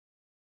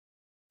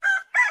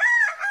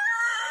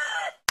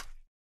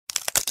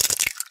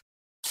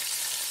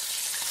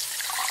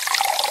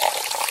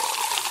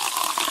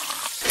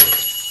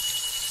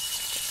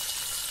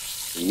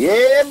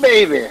Yeah,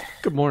 baby.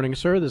 Good morning,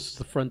 sir. This is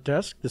the front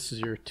desk. This is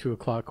your 2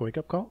 o'clock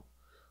wake-up call.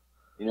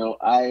 You know,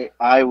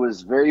 I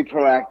was very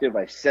proactive.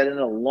 I set an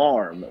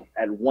alarm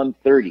at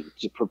 1:30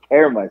 to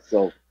prepare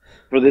myself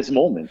for this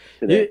moment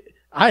today.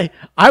 I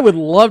would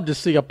love to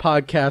see a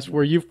podcast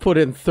where you've put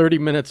in 30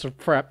 minutes of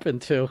prep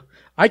into.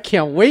 I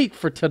can't wait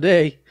for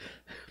today.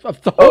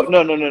 Oh,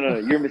 no.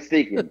 You're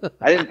mistaken.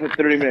 I didn't put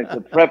 30 minutes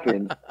of prep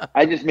in.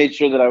 I just made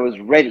sure that I was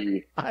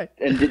ready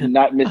and did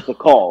not miss the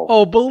call.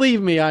 Oh, believe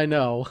me, I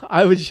know.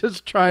 I was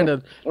just trying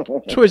to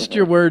twist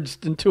your words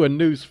into a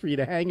noose for you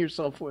to hang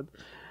yourself with.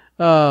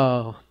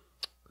 Oh.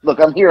 Look,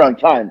 I'm here on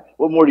time.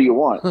 What more do you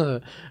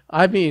want?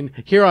 I mean,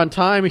 here on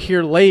time,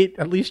 here late.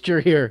 At least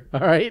you're here. All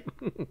right.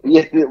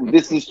 Yeah,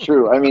 this is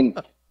true. I mean,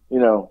 you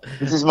know,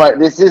 this is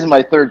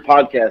my third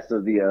podcast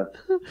of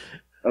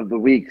the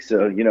week.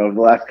 So, you know, the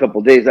last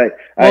couple of days,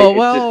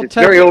 it's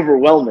very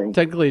overwhelming.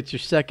 Technically, it's your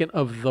second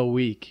of the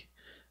week.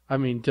 I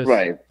mean, just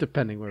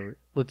depending where.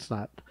 Let's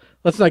not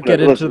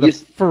get into the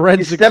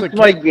forensics. You stepped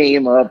my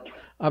game up.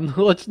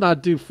 Let's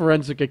not do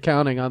forensic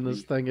accounting on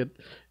this thing.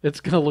 It's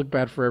gonna look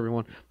bad for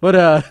everyone,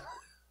 but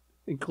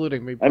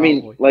including me. Probably.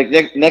 I mean, like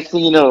next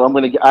thing you know, I'm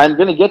gonna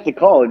get the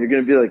call, and you're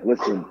gonna be like,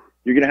 "Listen,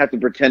 you're gonna have to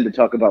pretend to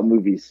talk about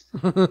movies."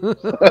 We'll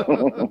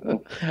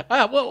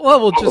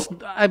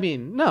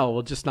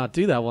just not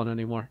do that one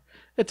anymore.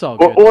 It's all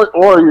good.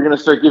 Or you're gonna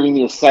start giving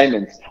me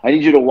assignments. I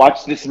need you to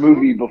watch this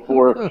movie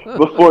before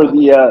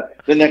the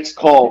next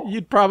call.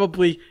 You'd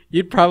probably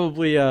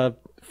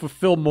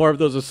fulfill more of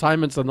those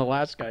assignments than the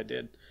last guy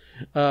did.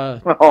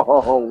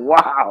 Oh,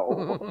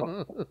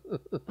 wow.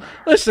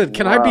 Listen,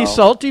 can I be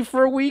salty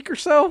for a week or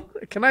so?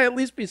 Can I at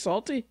least be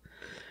salty?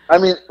 I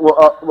mean,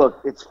 well, look,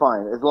 it's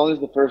fine. As long as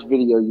the first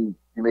video you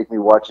make me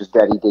watch is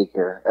Daddy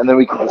Daycare, and then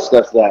we can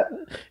discuss that.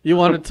 You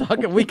want to talk?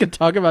 We can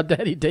talk about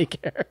Daddy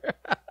Daycare.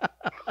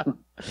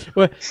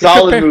 Well,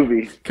 Solid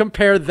movie.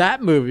 Compare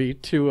that movie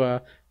to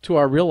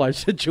our real life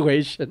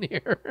situation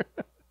here.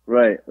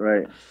 Right.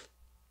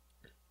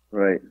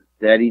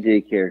 Daddy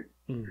Daycare.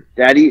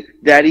 Daddy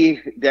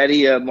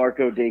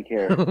Marco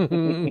Daycare.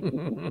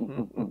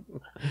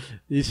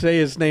 You say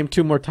his name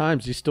 2 more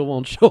times, he still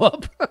won't show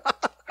up.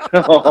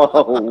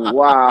 Oh,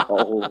 wow.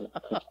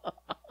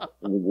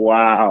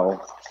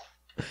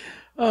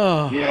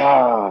 Oh.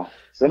 Yeah.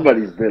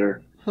 Somebody's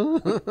bitter.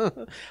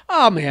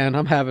 Oh, man,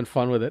 I'm having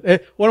fun with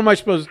it. What am I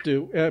supposed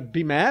to do?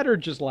 Be mad or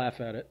just laugh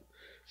at it?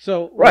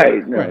 So right.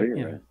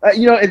 You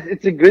know,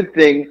 it's a good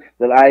thing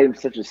that I am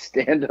such a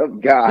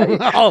stand-up guy.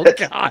 Oh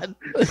God,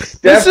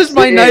 this is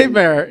my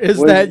nightmare.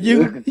 That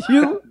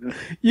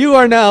you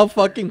are now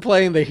fucking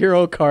playing the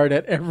hero card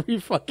at every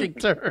fucking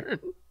turn.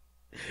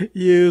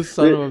 You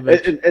son of a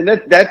bitch.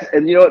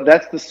 And you know what?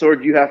 That's the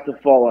sword you have to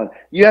fall on.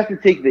 You have to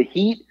take the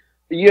heat.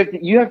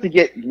 You have to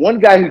get one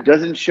guy who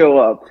doesn't show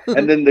up,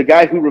 and then the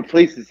guy who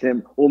replaces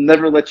him will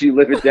never let you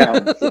live it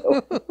down.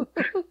 So.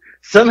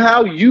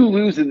 Somehow you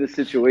lose in this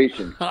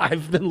situation.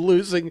 I've been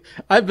losing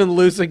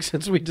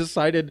since we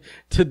decided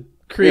to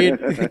create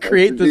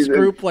this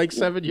group like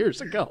 7 years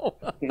ago.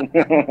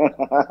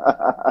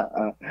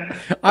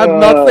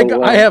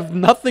 I have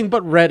nothing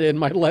but red in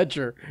my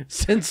ledger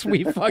since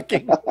we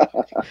created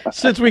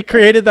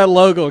that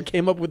logo and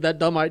came up with that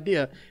dumb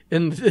idea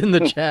in the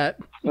chat.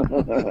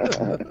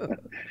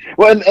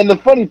 Well, and the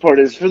funny part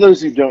is, for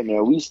those who don't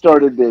know, we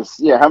started this.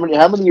 Yeah, how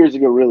many years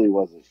ago really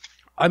was it?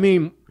 I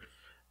mean,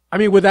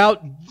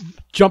 without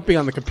jumping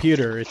on the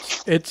computer,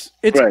 it's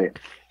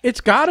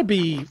got to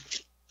be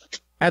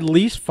at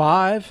least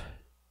 5.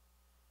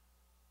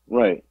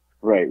 Right.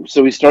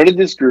 So we started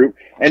this group,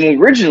 and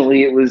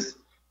originally it was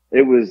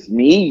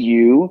me,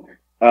 you,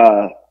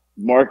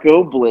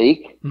 Marco,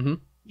 Blake,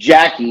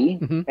 Jackie,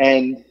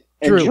 and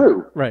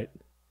Drew. Right.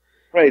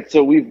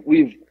 So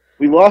we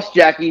lost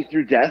Jackie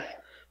through death.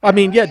 I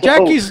mean, yeah,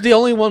 Jackie's the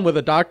only one with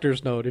a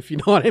doctor's note, if you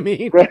know what I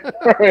mean.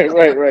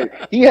 Right.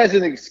 He has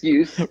an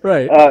excuse.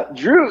 Right.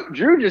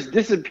 Drew just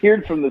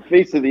disappeared from the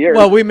face of the earth.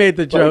 Well, we made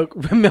the joke.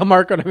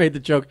 Marco and I made the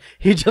joke.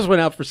 He just went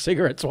out for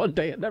cigarettes one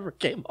day and never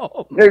came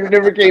home.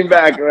 Never came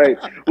back. Right.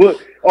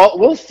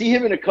 We'll see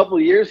him in a couple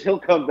of years. He'll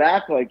come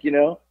back. Like, you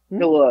know,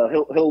 he'll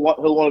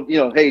want, you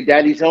know, hey,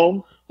 Daddy's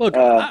home. Look,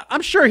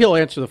 I'm sure he'll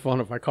answer the phone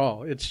if I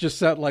call. It's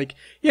just that, like,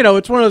 you know,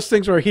 it's one of those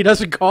things where he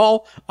doesn't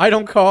call, I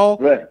don't call,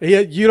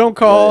 you don't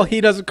call, he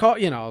doesn't call,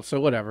 you know,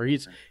 so whatever.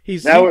 He's in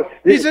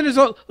his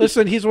own.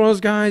 Listen, he's one of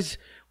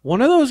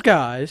those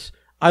guys.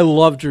 I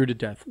love Drew to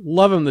death,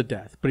 love him to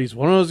death, but he's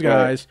one of those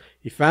guys.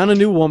 He found a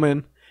new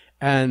woman,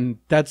 and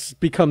that's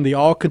become the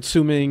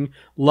all-consuming,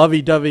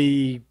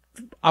 lovey-dovey,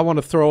 I want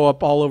to throw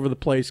up all over the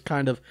place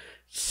kind of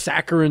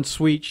saccharine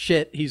sweet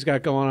shit he's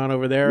got going on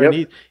over there. Yep.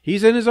 And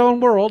he's in his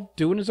own world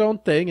doing his own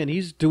thing, and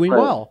he's doing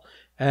well.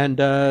 And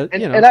you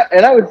know,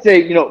 and I would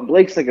say, you know,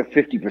 Blake's like a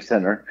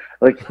 50%er,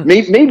 like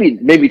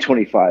maybe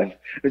 25,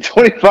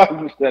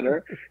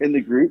 25%er in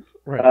the group.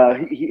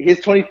 Right.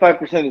 His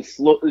 25% is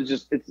slow. It's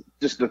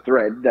just a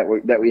thread that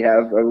we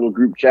have, a little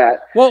group chat.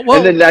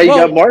 And then now you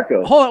got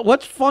Marco. Hold on.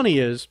 What's funny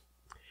is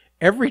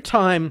every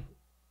time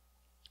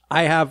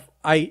I have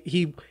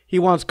he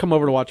wants to come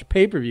over to watch a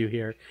pay-per-view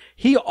here.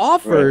 He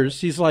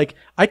offers, he's like,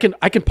 I can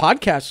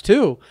podcast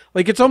too.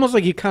 Like, it's almost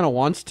like he kind of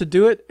wants to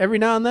do it every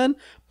now and then,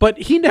 but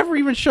he never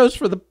even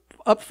shows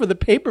up for the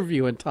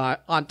pay-per-view on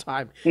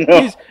time.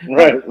 No,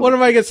 right. What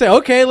am I going to say?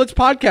 Okay, let's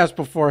podcast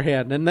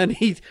beforehand. And then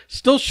he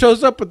still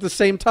shows up at the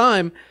same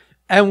time,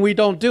 and we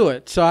don't do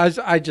it. So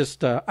I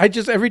just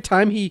every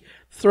time he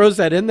throws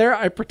that in there,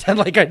 I pretend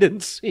like I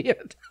didn't see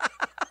it.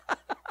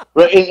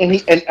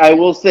 Right, and I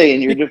will say,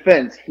 in your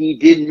defense, he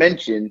did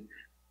mention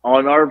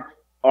on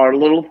our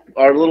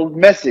little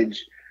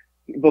message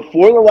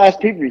before the last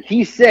pay-per-view,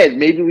 he said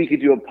maybe we could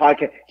do a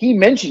podcast. He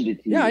mentioned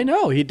it to you. Yeah, I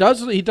know. He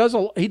does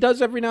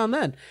every now and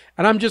then.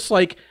 And I'm just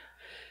like,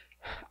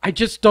 I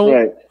just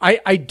don't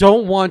I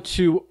don't want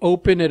to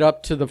open it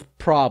up to the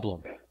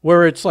problem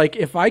where it's like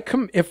if I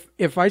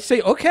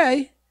say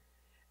okay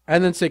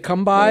and then say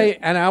come by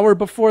an hour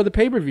before the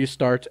pay-per-view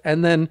starts,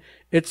 and then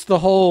it's the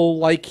whole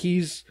like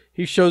he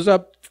shows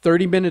up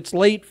 30 minutes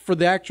late for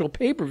the actual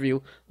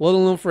pay-per-view, let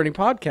alone for any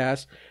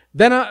podcast.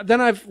 Then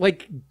I've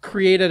like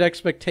created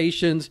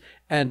expectations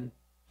and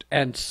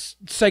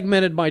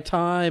segmented my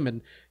time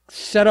and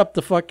set up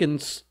the fucking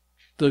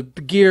the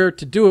gear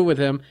to do it with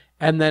him,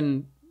 and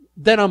then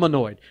I'm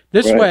annoyed.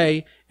 This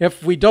way,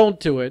 if we don't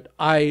do it,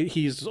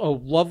 he's a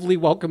lovely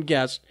welcome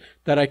guest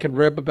that I can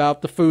rib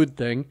about the food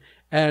thing,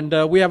 and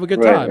we have a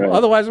good time. Right.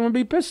 Otherwise, I'm gonna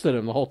be pissed at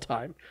him the whole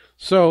time.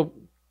 So,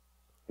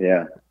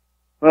 yeah.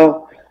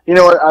 Well, you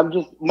know what? I'm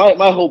just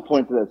my whole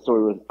point to that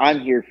story was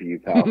I'm here for you,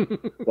 pal.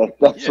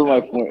 That's what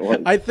my point was.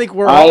 I think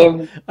we're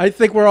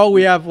all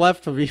we have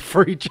left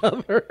for each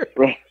other.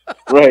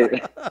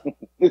 Right.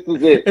 This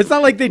is it. It's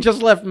not like they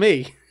just left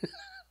me.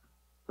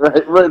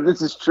 Right.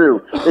 This is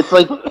true. It's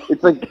like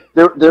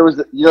there was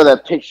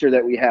that picture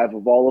that we have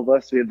of all of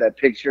us. We have that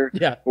picture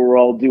where we're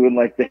all doing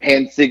like the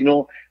hand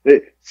signal.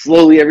 That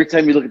slowly, every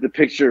time you look at the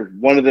picture,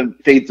 one of them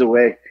fades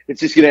away. It's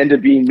just gonna end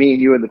up being me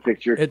and you in the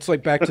picture. It's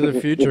like Back to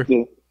the Future.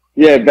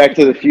 Yeah, Back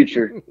to the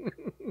Future.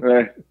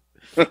 Right.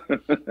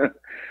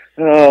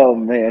 Oh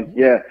man,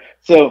 yeah.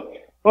 So,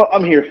 well,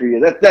 I'm here for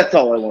you. That's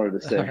all I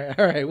wanted to say.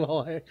 All right.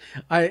 Well,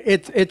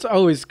 it's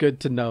always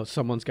good to know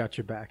someone's got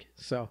your back.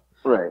 So.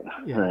 Right.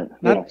 Yeah. Right.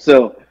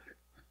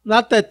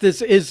 Not that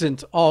this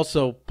isn't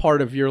also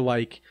part of your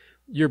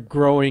your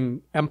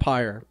growing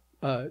empire,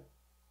 your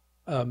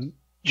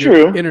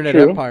internet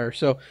empire.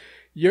 So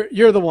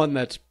you're the one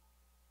that's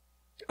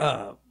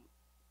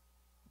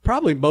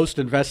probably most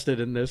invested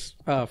in this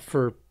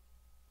for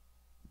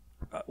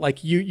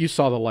like you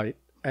saw the light,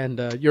 and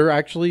you're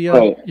actually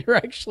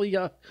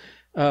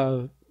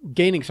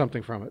gaining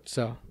something from it.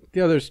 So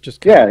the others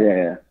just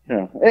yeah.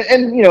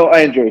 And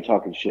I enjoy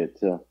talking shit.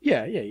 So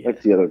yeah.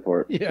 That's the other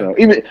part. Yeah. So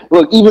even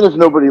if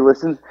nobody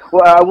listens,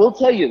 well, I will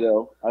tell you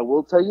though. I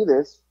will tell you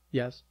this.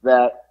 Yes.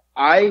 That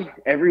I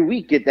every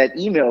week get that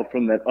email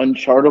from that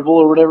Unchartable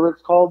or whatever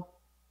it's called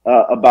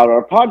about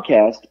our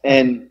podcast,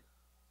 and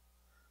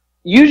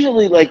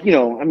usually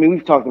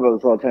we've talked about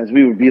this a lot of times.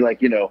 We would be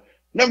like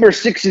number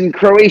 6 in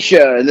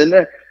Croatia, and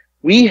then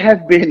we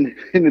have been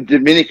in the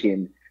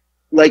Dominican.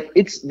 Like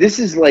this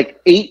is like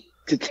 8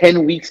 to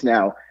 10 weeks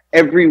now.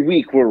 Every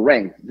week we're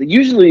ranked.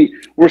 Usually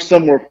we're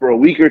somewhere for a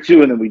week or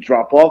two and then we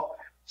drop off.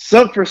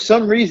 For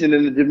some reason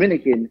in the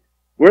Dominican,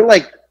 we're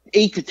like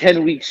 8 to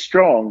 10 weeks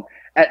strong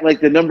at like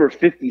the number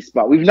 50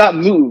 spot. We've not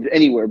moved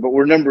anywhere, but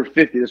we're number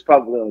 50. There's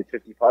probably only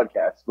 50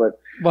 podcasts,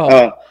 but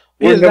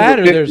either that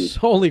or 50. There's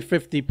only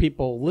 50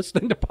 people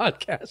listening to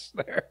podcasts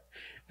there.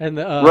 And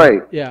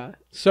right. Yeah.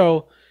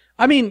 So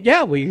I mean,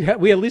 yeah, we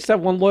at least have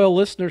one loyal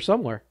listener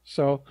somewhere.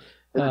 So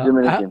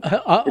Dominican.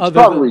 It's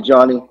probably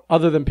Johnny.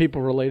 Other than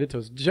people related to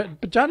us.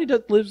 But Johnny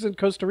lives in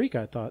Costa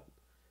Rica, I thought.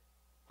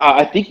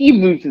 I think he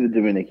moved to the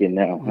Dominican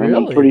now. Really?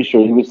 I'm pretty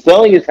sure. He was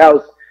selling his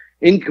house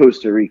in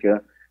Costa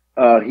Rica.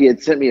 He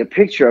had sent me a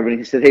picture of it, and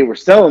he said, hey, we're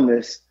selling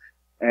this.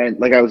 And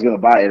like I was going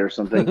to buy it or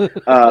something.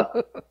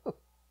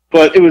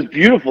 But it was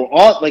beautiful.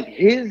 Like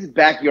his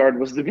backyard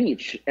was the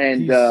beach.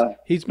 And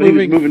he was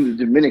moving to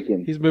the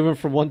Dominican. He's moving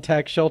from one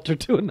tax shelter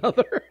to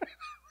another.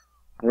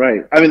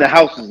 Right. I mean, the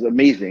house is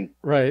amazing.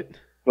 Right.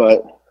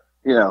 But,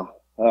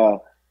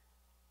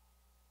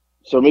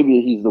 so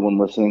maybe he's the one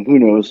listening. Who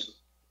knows?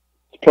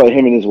 It's probably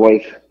him and his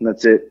wife, and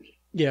that's it.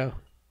 Yeah.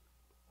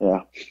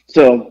 Yeah.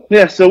 So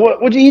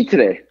what'd you eat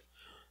today?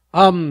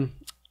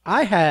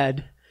 I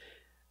had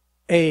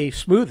a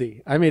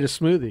smoothie. I made a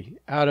smoothie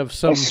out of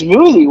some... A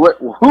smoothie?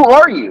 Who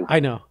are you? I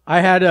know.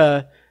 I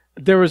had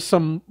there was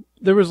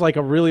like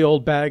a really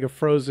old bag of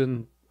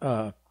frozen,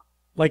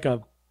 like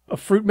a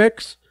fruit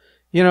mix.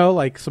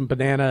 Like some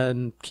banana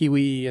and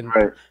kiwi and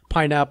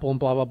pineapple and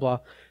blah, blah, blah.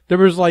 There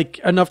was like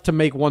enough to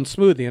make one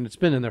smoothie, and it's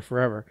been in there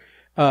forever.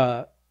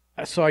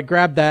 So I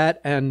grabbed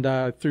that and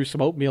threw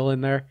some oatmeal in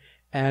there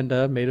and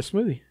made a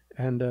smoothie,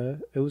 and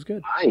it was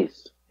good.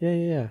 Nice.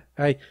 Yeah.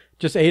 I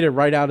just ate it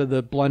right out of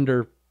the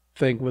blender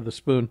thing with a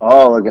spoon.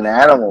 Oh, like an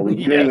animal.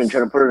 You didn't even try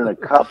to put it in a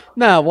cup.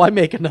 No, why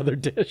make another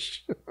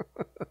dish?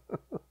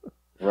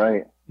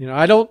 Right.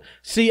 I don't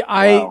see.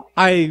 Wow.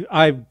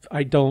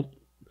 I don't.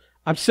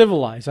 I'm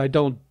civilized. I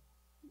don't,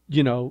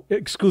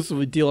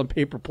 exclusively deal in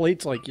paper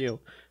plates like you.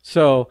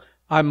 So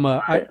I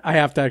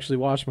have to actually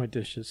wash my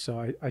dishes.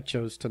 So I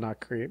chose to not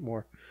create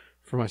more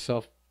for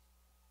myself.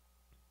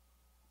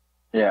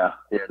 Yeah.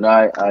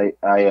 No,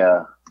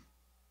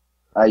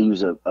 I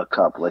use a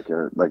cup like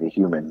a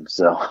human.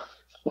 So.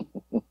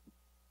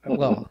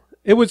 Well,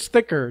 it was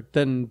thicker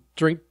than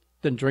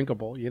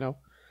drinkable,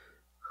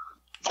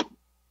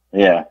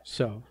 Yeah.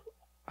 So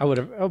I would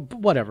have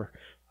whatever.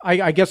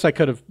 I guess I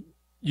could have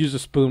used a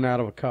spoon out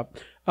of a cup.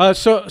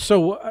 So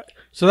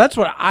that's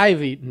what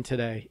I've eaten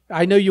today.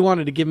 I know you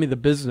wanted to give me the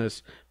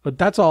business, but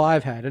that's all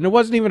I've had, and it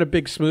wasn't even a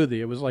big smoothie.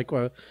 It was like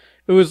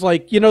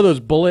those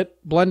bullet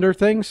blender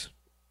things.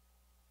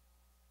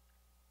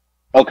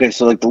 Okay,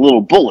 so like the little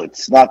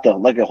bullets, not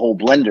like a whole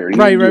blender.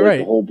 Right.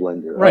 The whole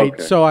blender. Right.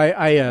 Okay.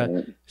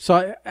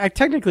 So I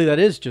technically that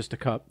is just a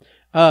cup.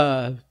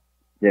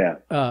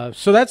 Yeah.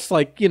 So that's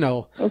like,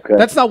 okay.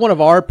 That's not one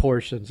of our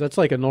portions. That's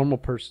like a normal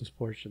person's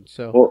portion.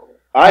 So well,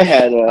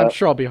 I'm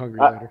sure I'll be hungry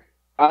later.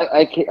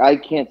 I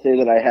can't say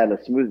that I had a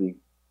smoothie.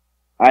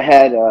 I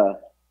had I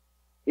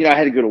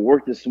had to go to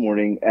work this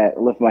morning.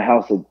 Left my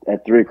house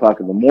at 3:00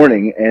 in the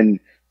morning,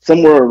 and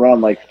somewhere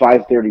around like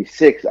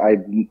 5:36,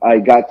 I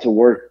got to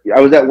work. I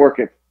was at work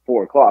at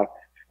 4:00,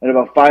 and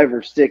about 5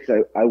 or 6,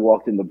 I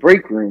walked in the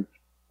break room,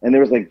 and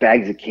there was like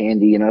bags of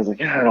candy, and I was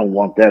like, I don't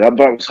want that.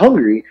 But I was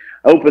hungry.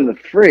 I opened the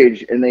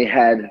fridge, and they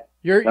had.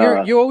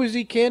 You always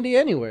eat candy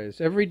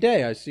anyways. Every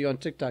day I see you on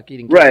TikTok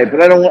eating candy. Right,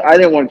 but I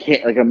didn't want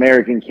like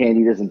American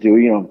candy doesn't do.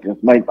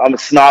 I'm a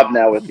snob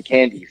now with the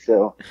candy.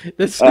 So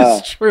this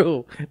is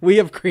true. We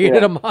have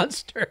created a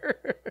monster.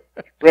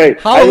 Right,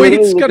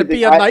 Halloween's going to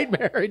be a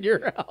nightmare in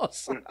your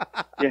house.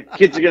 Yeah,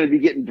 kids are going to be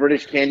getting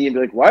British candy and be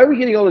like, "Why are we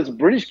getting all this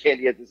British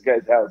candy at this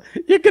guy's house?"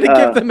 You're going to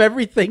give them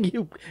everything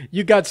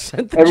you got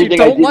sent that you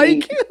don't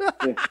like.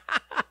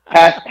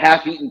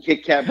 Half-eaten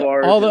Kit Kat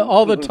bars. All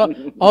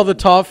the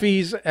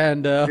toffees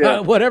and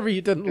whatever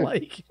you didn't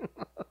like.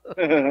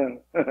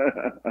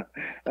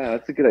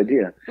 That's a good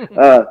idea.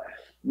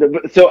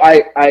 So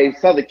I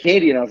saw the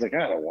candy and I was like,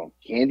 I don't want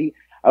candy.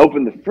 I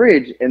opened the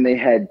fridge and they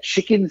had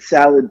chicken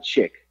salad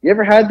chick. You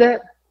ever had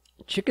that?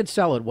 Chicken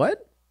salad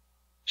what?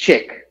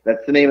 Chick.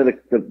 That's the name of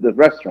the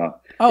restaurant.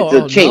 Oh,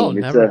 it's a chain.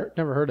 No,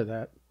 never heard of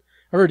that.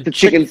 I heard it's a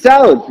chicken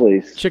salad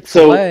place.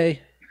 Chick-fil-A. So,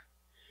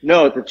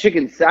 no, it's a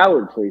chicken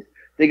salad place.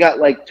 They got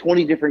like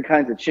 20 different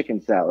kinds of chicken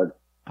salad.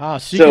 Ah,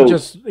 so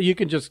you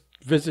can just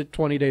visit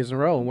 20 days in a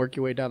row and work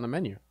your way down the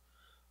menu.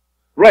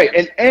 Right,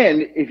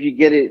 and if you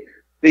get it,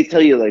 they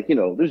tell you like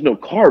there's no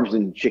carbs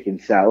in chicken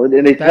salad,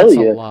 and they tell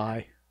you that's a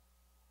lie.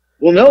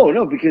 Well,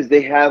 no, because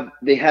they have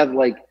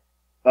like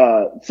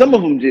some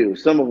of them do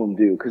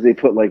because they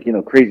put like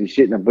crazy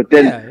shit in them. But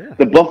then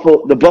the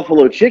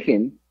buffalo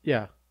chicken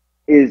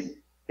is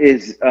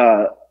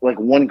like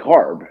 1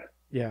 carb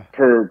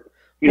per.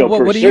 What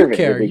per do you serving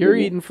care? You're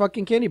eating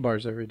fucking candy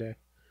bars every day.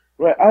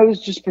 Right. I was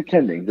just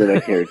pretending that I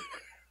cared.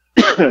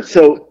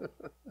 So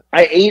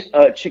I ate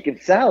a chicken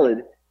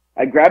salad.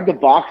 I grabbed a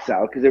box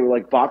out because they were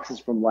like boxes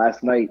from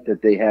last night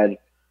that they had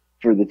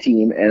for the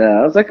team. And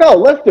I was like, oh,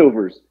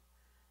 leftovers.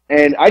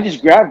 And I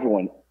just grabbed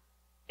one.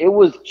 It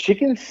was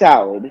chicken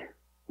salad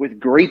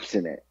with grapes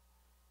in it.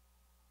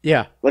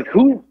 Yeah. Like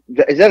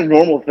is that a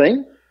normal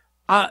thing?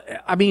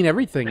 I mean,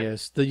 everything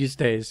is these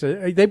days.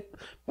 I ate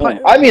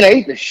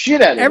the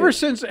shit out of it.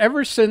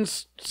 Ever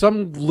since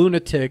some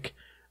lunatic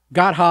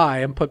got high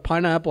and put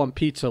pineapple on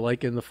pizza,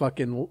 like in the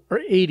fucking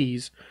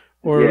 80s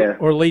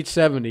or late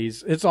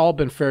 70s, it's all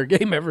been fair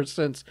game ever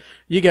since.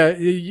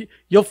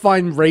 You'll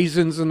find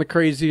raisins in the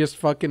craziest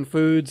fucking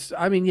foods.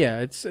 I mean,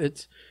 it's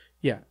chicken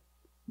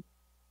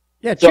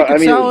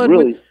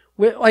salad.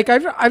 With like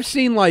I've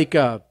seen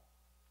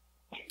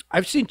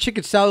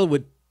chicken salad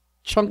with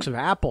chunks of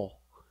apple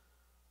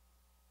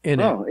in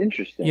it. Oh,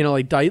 interesting.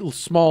 Like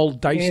small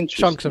diced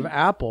chunks of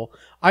apple.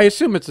 I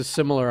assume it's a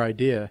similar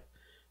idea.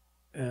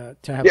 To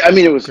have. Yeah, I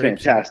mean, it was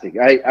fantastic.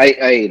 I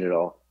ate it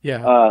all.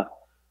 Yeah.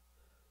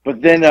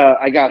 But then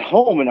I got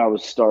home and I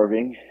was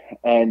starving,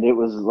 and it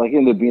was like it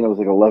was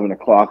like 11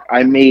 o'clock.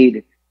 I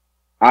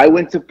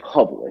went to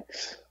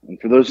Publix,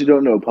 and for those who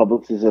don't know,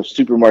 Publix is a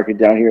supermarket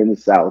down here in the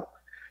South.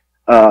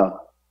 I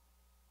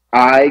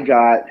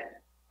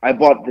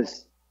bought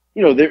this.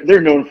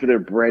 They're known for their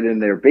bread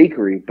and their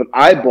bakery, but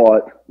I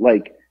bought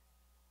like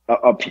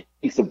a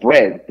piece of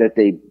bread that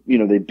they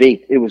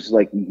baked. It was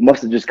like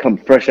must have just come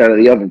fresh out of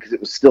the oven because it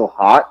was still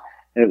hot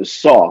and it was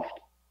soft.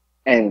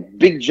 And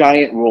big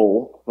giant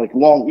roll, like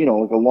long,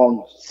 like a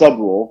long sub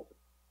roll.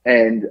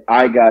 And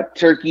I got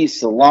turkey,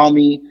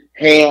 salami,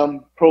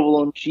 ham,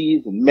 provolone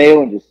cheese, and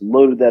mayo, and just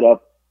loaded that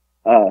up.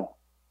 I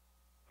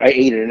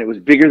ate it, and it was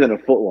bigger than a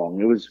foot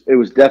long. It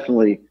was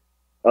definitely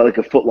like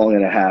a foot long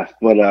and a half,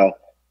 but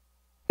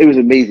it was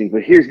amazing.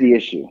 But here's the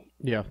issue.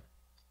 Yeah.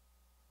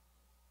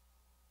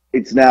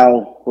 It's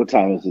now, what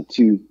time is it?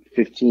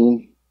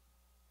 2:15.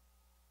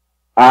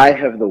 I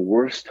have the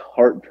worst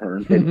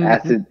heartburn and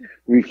acid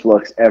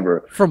reflux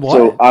ever. From what?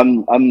 So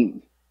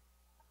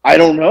I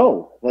don't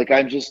know. Like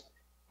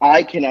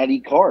I cannot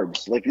eat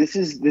carbs. Like this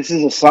is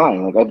a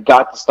sign. Like I've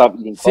got to stop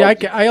eating carbs.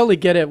 See, I only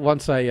get it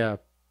once I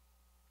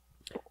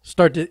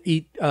start to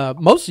eat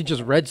mostly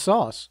just red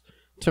sauce,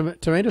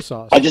 tomato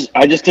sauce. I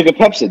just took a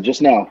Pepsi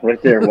just now,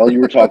 right there, while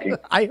you were talking.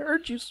 I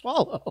heard you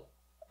swallow.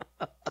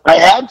 I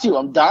had to.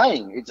 I'm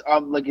dying.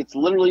 It's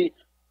literally,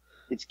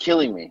 it's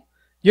killing me.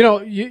 You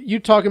know, you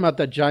talking about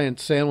that giant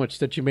sandwich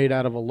that you made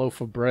out of a loaf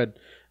of bread.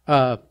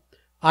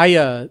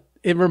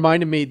 It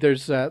reminded me.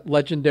 There's that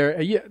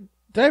legendary.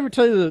 Did I ever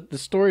tell you the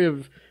story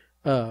of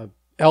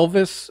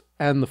Elvis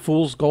and the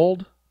Fool's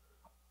Gold?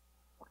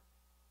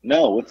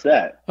 No, what's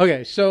that?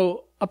 Okay,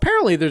 so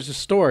apparently there's a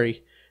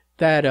story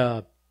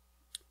that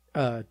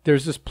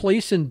there's this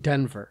place in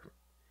Denver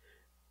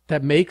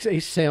that makes a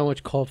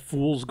sandwich called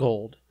Fool's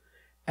Gold,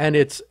 and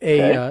it's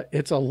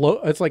it's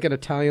like an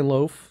Italian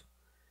loaf,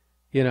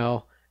 you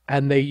know,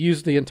 and they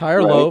use the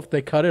entire loaf.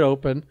 They cut it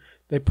open.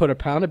 They put a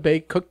pound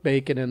of cooked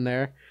bacon in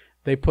there.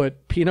 They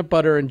put peanut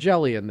butter and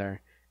jelly in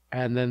there.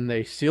 And then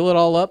they seal it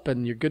all up,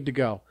 and you're good to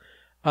go.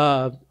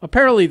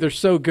 Apparently, they're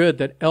so good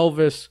that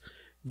Elvis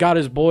got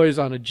his boys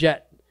on a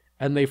jet,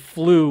 and they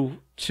flew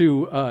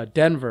to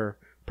Denver,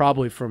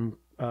 probably from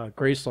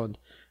Graceland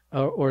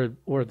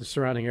or the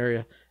surrounding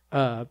area,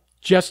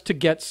 just to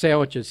get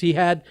sandwiches. He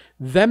had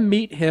them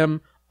meet him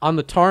on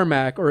the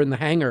tarmac or in the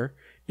hangar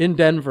in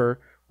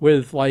Denver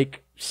with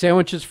like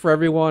sandwiches for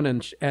everyone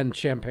and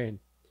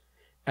champagne.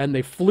 And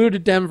they flew to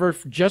Denver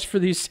just for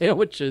these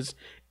sandwiches.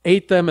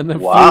 Ate them and then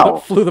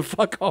flew the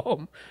fuck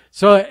home.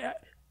 So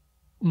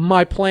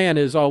my plan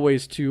is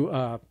always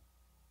to,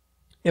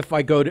 if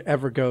I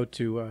ever go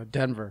to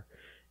Denver,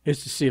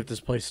 is to see if this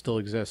place still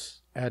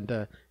exists.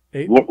 And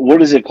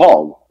what is it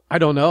called? I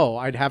don't know.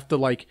 I'd have to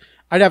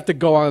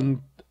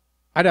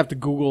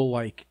Google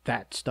like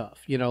that stuff.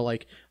 You know,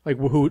 like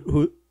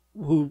who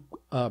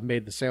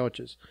made the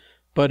sandwiches.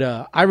 But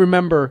I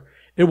remember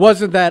it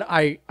wasn't that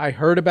I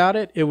heard about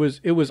it. It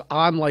was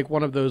on like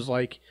one of those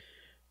like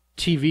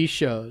TV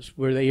shows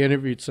where they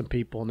interviewed some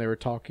people and they were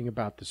talking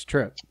about this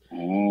trip.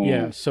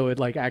 Yeah, so it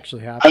like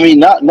actually happened. I mean,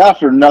 not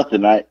for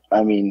nothing. I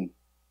mean,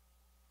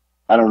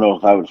 I don't know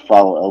if I would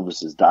follow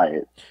Elvis's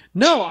diet.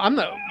 No, I'm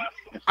not.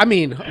 I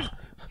mean,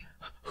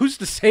 who's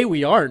to say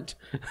we aren't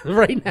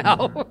right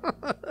now?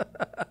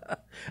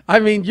 I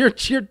mean, you're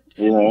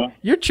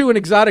chewing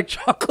exotic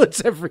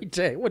chocolates every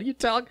day. What are you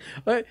talking?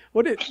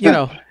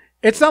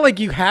 It's not like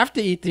you have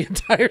to eat the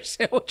entire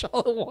sandwich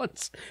all at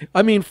once.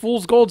 I mean,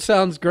 Fool's Gold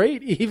sounds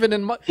great, even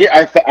in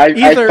I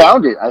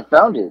found it. I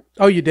found it.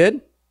 Oh, you did?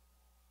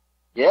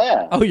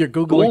 Yeah. Oh, you're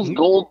Googling. Fool's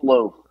Gold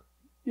Loaf.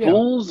 Yeah.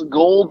 Fool's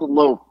Gold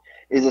Loaf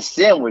is a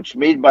sandwich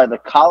made by the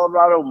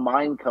Colorado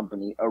Mine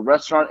Company, a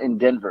restaurant in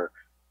Denver.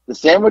 The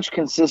sandwich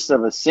consists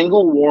of a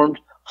single warmed,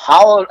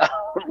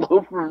 hollowed-out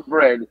loaf of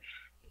bread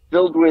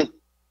filled with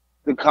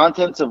the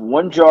contents of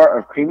 1 jar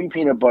of creamy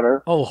peanut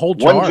butter, whole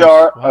jars. 1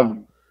 jar of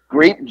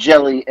grape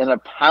jelly, and a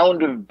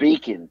pound of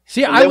bacon.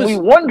 See, we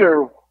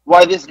wonder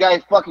why this guy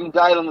fucking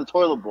died on the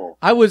toilet bowl.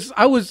 I was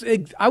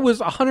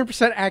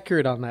 100%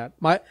 accurate on that.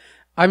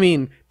 I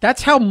mean,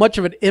 that's how much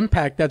of an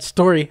impact that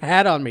story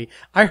had on me.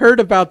 I heard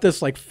about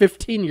this like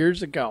 15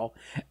 years ago,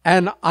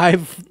 and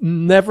I've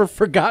never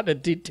forgotten a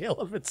detail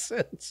of it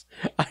since.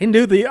 I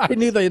knew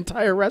the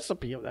entire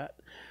recipe of that.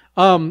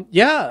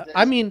 Yeah,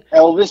 I mean,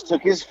 Elvis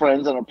took his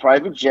friends on a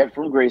private jet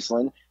from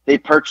Graceland. They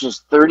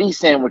purchased 30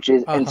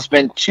 sandwiches and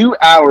spent 2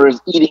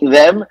 hours eating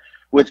them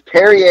with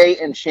Perrier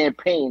and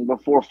champagne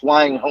before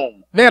flying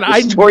home. Man,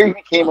 the story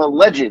became a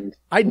legend.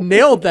 I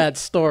nailed that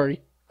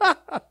story.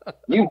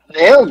 You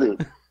nailed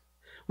it.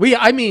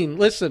 I mean,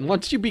 listen,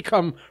 once you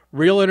become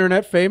real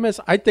internet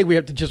famous, I think we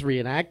have to just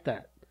reenact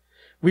that.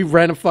 We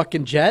rent a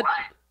fucking jet.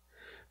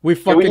 We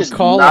fucking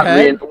call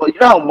ahead. Well, you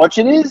know how much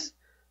it is?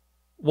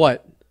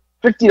 What?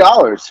 $50.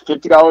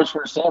 $50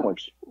 for a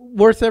sandwich.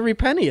 Worth every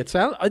penny. It's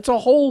a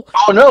whole.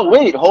 Oh no!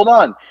 Wait, hold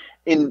on.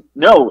 It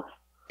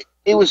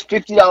was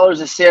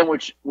 $50 a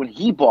sandwich when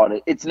he bought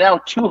it. It's now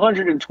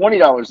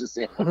 $220 a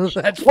sandwich.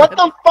 What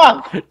the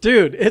fuck,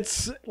 dude?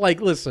 It's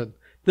like, listen,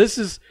 this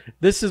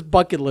is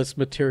bucket list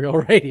material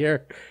right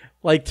here.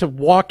 Like to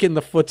walk in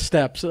the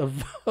footsteps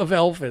of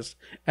Elvis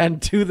and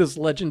do this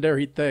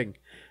legendary thing.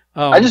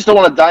 I just don't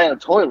want to die in a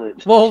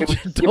toilet. Well,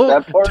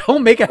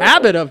 don't make a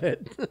habit of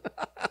it.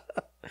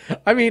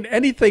 I mean,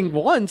 anything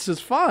once is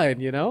fine,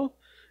 you know?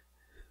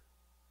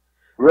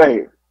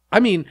 Right. I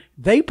mean,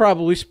 they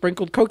probably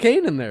sprinkled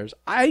cocaine in theirs.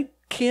 I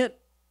can't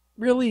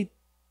really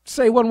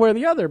say one way or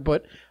the other,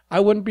 but I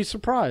wouldn't be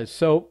surprised.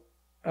 So,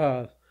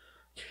 I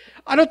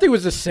don't think it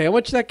was the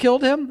sandwich that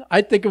killed him.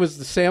 I think it was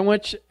the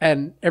sandwich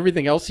and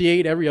everything else he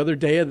ate every other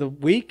day of the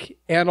week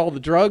and all the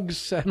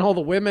drugs and all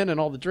the women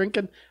and all the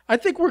drinking. I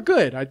think we're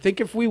good. I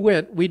think if we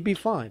went, we'd be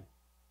fine.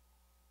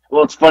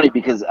 Well, it's funny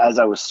because as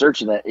I was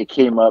searching that, it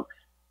came up.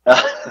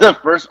 The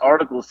first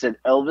article said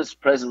Elvis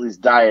Presley's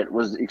diet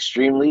was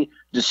extremely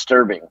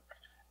disturbing.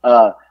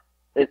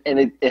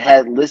 It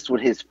had lists what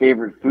his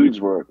favorite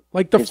foods were.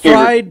 Like the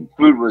fried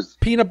food was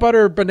peanut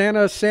butter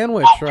banana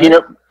sandwich, right?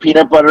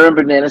 Peanut butter and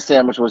banana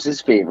sandwich was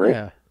his favorite.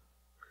 Yeah.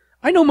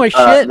 I know my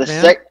shit,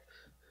 man.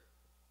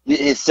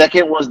 His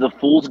second was the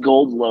Fool's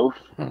Gold Loaf.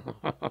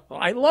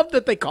 I love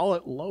that they call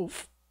it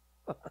loaf.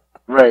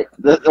 Right.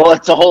 Well,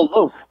 it's a whole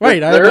loaf. Right,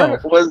 The I third know.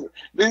 was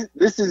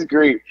this is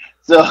great.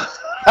 So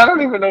I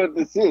don't even know what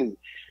this is.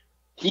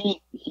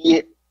 He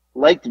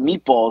liked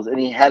meatballs, and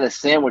he had a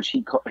sandwich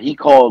he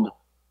called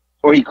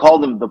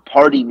them the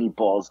party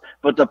meatballs,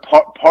 but the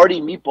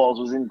party meatballs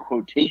was in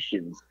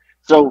quotations.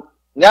 So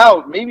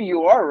now maybe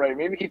you are right.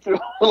 Maybe he threw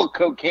a little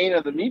cocaine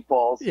at the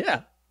meatballs.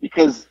 Yeah.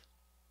 Because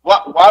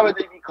why would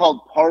they be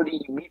called party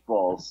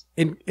meatballs?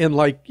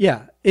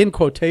 In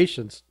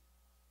quotations.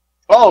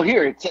 Oh,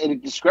 here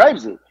it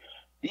describes it.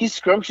 These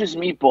scrumptious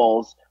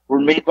meatballs were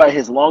made by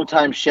his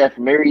longtime chef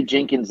Mary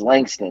Jenkins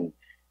Langston.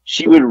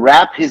 She would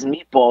wrap his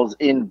meatballs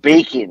in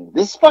bacon.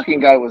 This fucking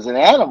guy was an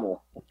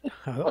animal.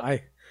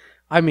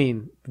 I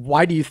mean,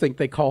 why do you think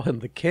they call him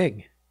the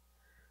king?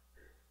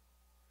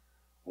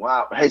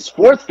 Wow. His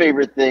fourth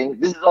favorite thing,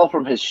 this is all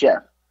from his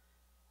chef,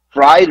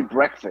 fried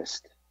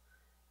breakfast.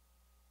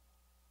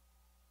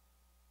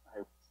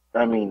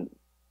 I mean,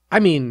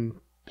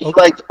 he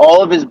liked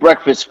all of his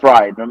breakfast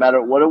fried. No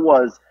matter what it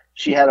was,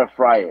 she had to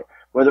fry it.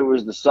 Whether it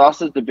was the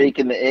sausage, the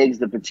bacon, the eggs,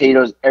 the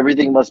potatoes,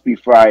 everything must be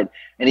fried.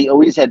 And he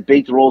always had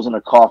baked rolls and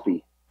a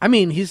coffee. I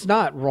mean, he's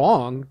not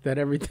wrong that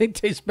everything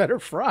tastes better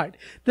fried.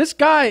 This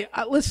guy,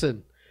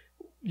 listen,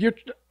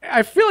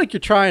 I feel like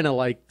you're trying to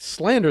like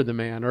slander the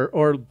man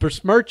or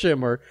besmirch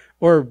him or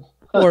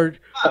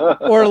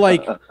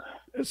like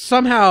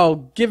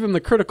somehow give him the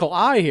critical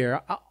eye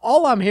here.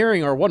 All I'm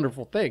hearing are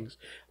wonderful things.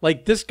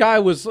 Like this guy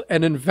was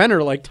an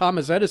inventor like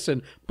Thomas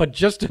Edison, but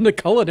just in the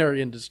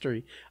culinary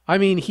industry. I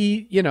mean,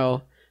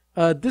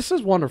 this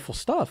is wonderful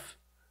stuff.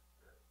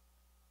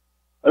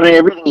 I mean,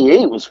 everything he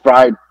ate was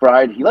fried.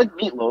 He liked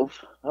meatloaf.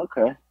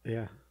 Okay.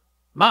 Yeah.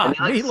 And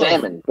he liked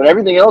salmon, but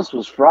everything else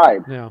was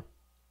fried. Yeah.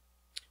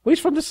 Well, he's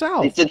from the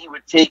South. They said he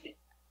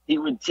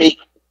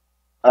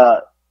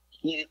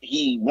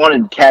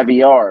wanted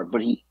caviar,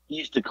 but he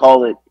used to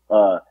call it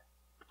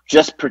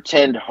just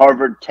pretend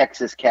Harvard,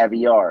 Texas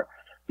caviar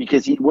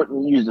because he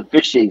wouldn't use the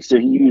fish eggs, so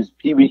he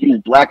would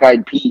use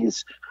black-eyed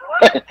peas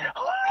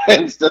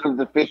instead of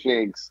the fish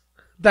eggs.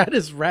 That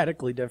is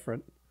radically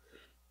different.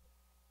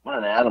 What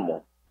an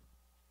animal.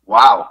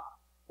 Wow.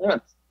 Yeah,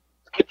 it's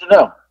good to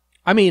know.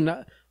 I mean,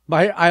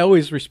 I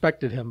always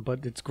respected him,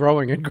 but it's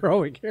growing and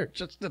growing here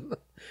just during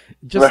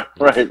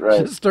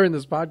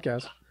this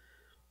podcast.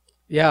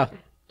 Yeah.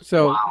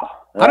 So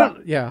wow.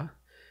 Yeah.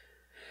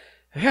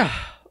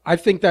 I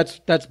think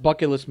that's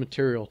bucket list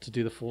material to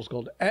do the Fool's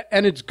Gold.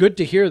 And it's good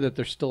to hear that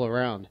they're still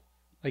around,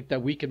 like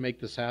that we can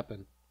make this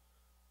happen.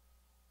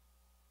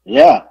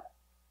 Yeah.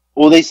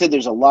 Well, they said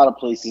there's a lot of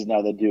places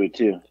now that do it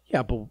too.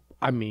 Yeah, but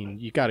I mean,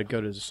 you got to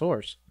go to the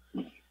source.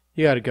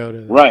 You got to go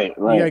to right.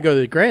 You got to go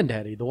to the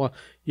granddaddy, the one.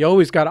 You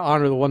always got to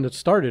honor the one that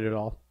started it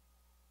all.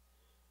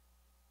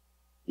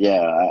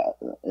 Yeah,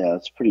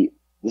 it's pretty.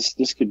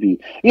 This could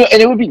be,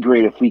 and it would be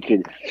great if we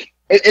could.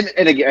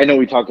 And again, I know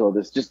we talked about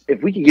this. Just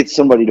if we could get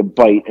somebody to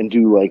bite and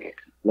do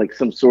like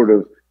some sort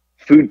of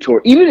food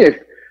tour, even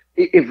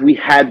if we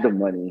had the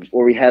money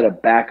or we had a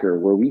backer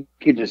where we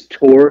could just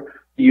tour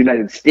the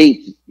United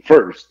States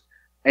first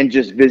and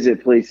just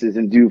visit places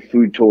and do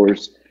food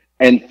tours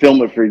and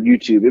film it for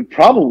YouTube, it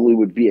probably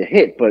would be a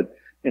hit, but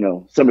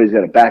somebody's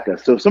got to back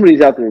us. So if somebody's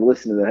out there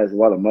listening that has a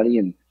lot of money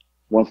and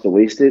wants to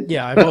waste it,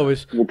 yeah, I've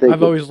always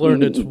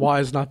learned it's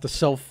wise not to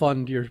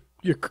self-fund your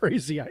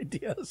crazy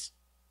ideas.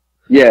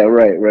 Yeah,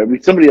 right.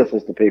 Somebody else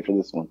has to pay for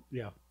this one.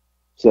 Yeah.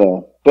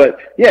 So, but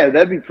yeah,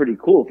 that'd be pretty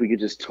cool if we could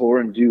just tour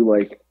and do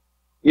like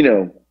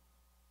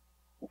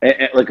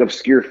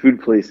obscure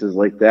food places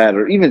like that,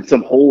 or even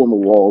some hole in the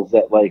walls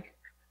that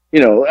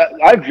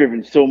I've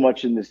driven so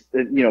much in this,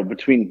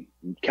 between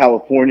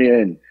California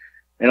and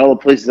all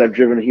the places I've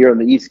driven here on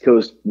the East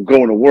Coast,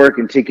 going to work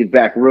and taking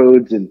back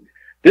roads. And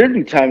there'd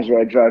be times where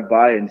I drive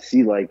by and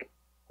see like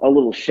a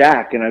little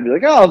shack, and I'd be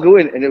like, "Oh, I'll go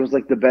in," and it was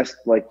like the best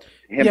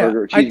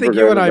hamburger, cheeseburger I think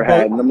you and I've ever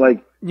had. And I'm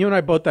like, you and I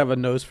both have a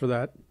nose for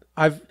that.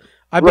 I've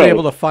been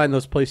able to find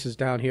those places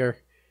down here.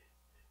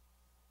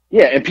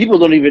 Yeah, and people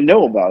don't even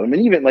know about them,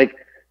 and even like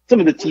some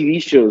of the TV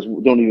shows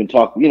don't even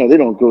talk. They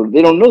don't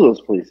know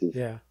those places.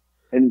 Yeah.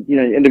 And you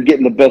end up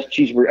getting the best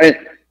cheeseburger. And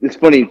it's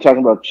funny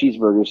talking about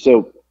cheeseburgers.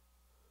 So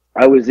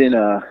I was in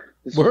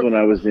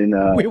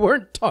we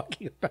weren't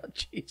talking about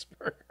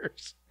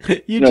cheeseburgers.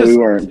 We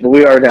weren't, but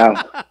we are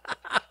now.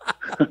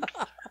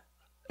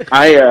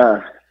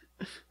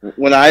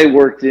 When I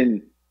worked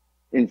in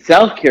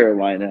South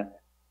Carolina,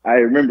 I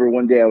remember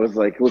one day I was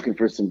like looking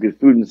for some good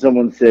food, and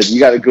someone said, "You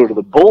got to go to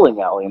the bowling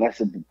alley." And I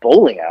said, "The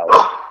bowling alley?"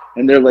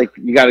 And they're like,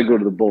 "You got to go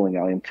to the bowling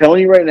alley." I'm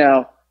telling you right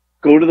now,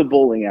 go to the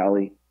bowling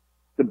alley.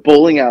 The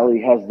bowling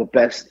alley has the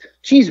best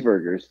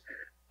cheeseburgers.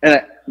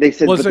 And they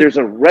said, there's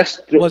a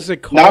restaurant. Was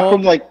it called not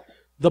from like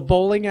the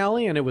bowling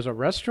alley and it was a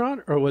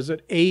restaurant, or was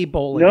it a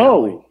bowling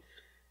alley? No.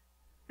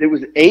 It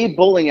was a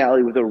bowling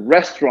alley with a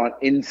restaurant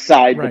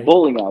inside the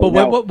bowling alley.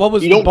 But what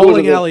was the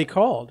bowling alley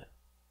called?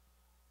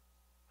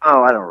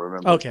 Oh, I don't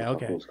remember. Okay.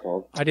 What it was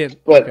called. I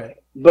didn't. But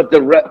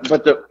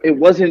it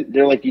wasn't.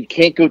 They're like, you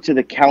can't go to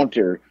the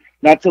counter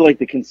not to like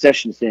the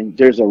concession stand.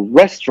 There's a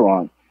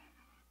restaurant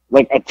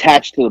like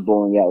attached to the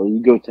bowling alley.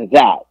 You go to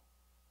that.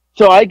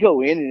 So I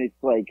go in and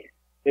it's like,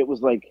 it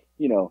was like,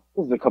 you know,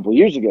 this was a couple of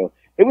years ago.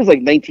 It was like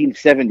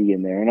 1970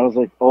 in there. And I was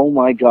like, oh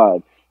my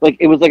God. Like,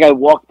 it was like I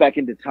walked back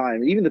into time.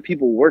 And even the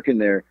people working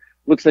there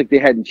looks like they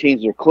hadn't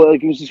changed their clothes.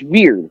 Like, it was just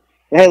weird.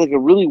 It had like a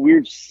really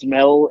weird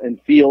smell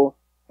and feel.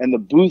 And the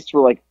booths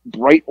were like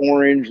bright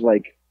orange,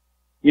 like,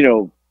 you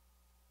know,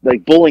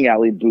 like bowling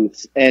alley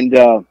booths. And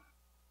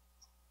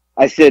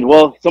I said,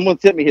 well, someone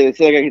sent me here. They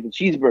said I got to get the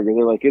cheeseburger.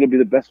 They're like, it'll be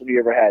the best one you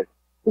ever had. It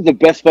was the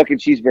best fucking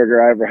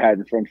cheeseburger I ever had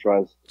in French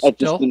fries. At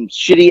just some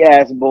shitty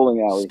ass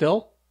bowling alley.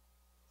 Still?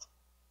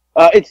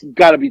 It's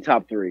got to be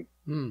top 3.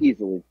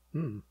 Easily.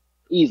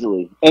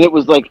 Easily. And it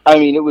was like, I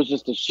mean, it was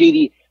just a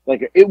shady,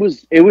 like, it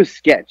was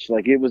sketch.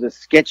 Like, it was a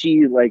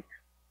sketchy, like,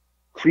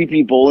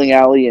 creepy bowling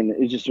alley. And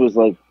it just was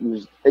like,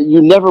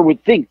 you never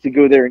would think to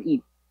go there and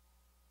eat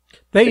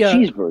a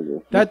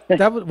cheeseburger.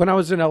 That was when I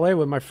was in LA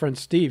with my friend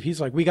Steve.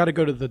 He's like, we got to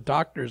go to the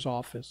doctor's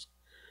office.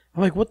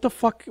 I'm like, what the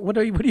fuck? What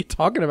are you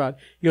talking about?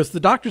 He goes, the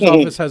doctor's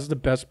office has the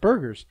best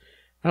burgers.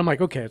 And I'm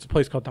like, okay, it's a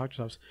place called Doctor's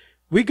Office.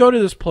 We go to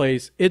this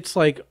place. It's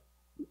like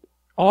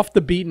off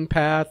the beaten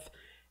path.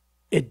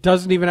 It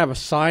doesn't even have a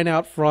sign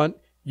out front.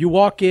 You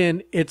walk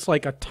in, it's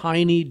like a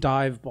tiny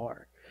dive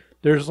bar.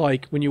 There's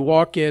like, when you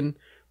walk in,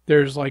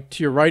 there's like,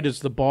 to your right is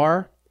the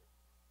bar,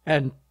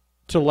 and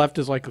to the left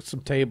is like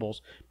some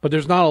tables. But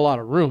there's not a lot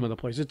of room in the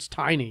place. It's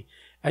tiny.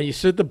 And you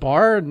sit at the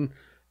bar,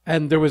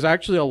 and there was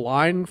actually a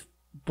line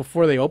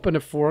before they opened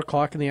at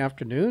 4:00 in the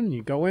afternoon. And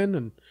you go in,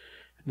 and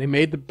they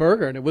made the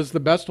burger, and it was the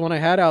best one I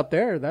had out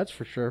there, that's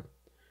for sure.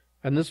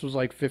 And this was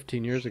like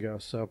 15 years ago,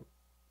 so.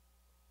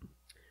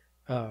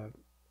 And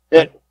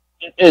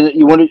I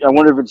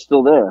wonder if it's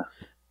still there.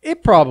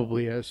 It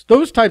probably is.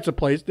 Those types of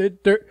places,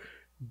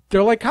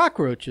 they're like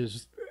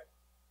cockroaches.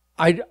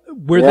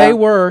 They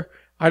were,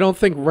 I don't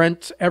think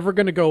rent's ever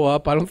going to go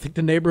up. I don't think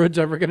the neighborhood's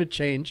ever going to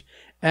change.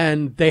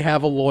 And they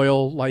have a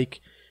loyal,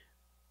 like,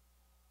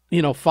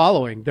 you know,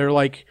 following. They're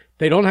like,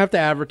 they don't have to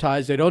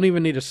advertise. They don't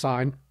even need a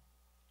sign.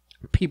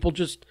 People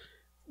just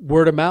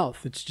word of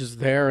mouth. It's just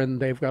there, and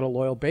they've got a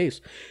loyal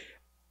base.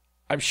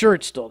 I'm sure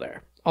it's still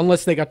there,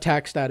 unless they got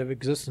taxed out of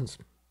existence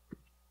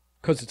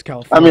because it's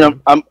California.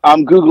 I mean,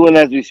 I'm Googling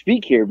as we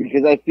speak here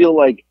because I feel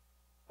like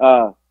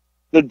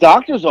the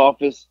doctor's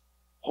office,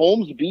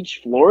 Holmes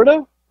Beach,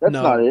 Florida. That's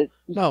not it.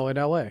 No, in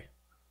L.A.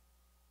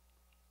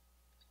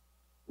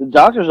 The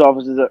doctor's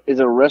office is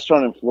a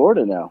restaurant in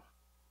Florida now.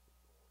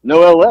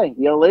 No L.A.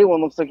 The L.A.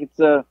 one looks like it's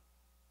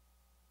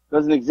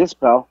doesn't exist,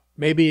 pal.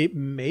 Maybe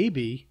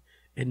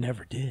it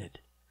never did.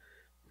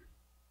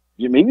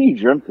 Yeah, maybe you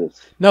dreamt this.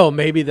 No,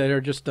 maybe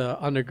they're just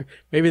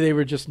maybe they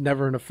were just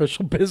never an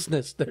official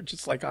business. They're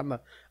just like on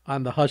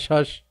the hush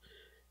hush.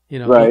 You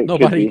know, right,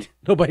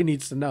 nobody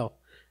needs to know.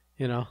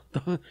 You know,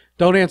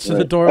 don't answer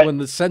the door when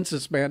the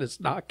census man is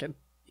knocking.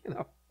 You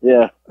know.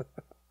 Yeah,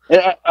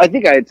 and I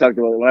think I had talked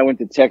about it when I went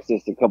to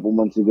Texas a couple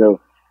months ago.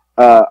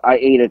 I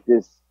ate at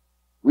this.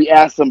 We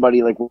asked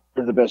somebody like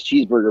where the best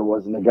cheeseburger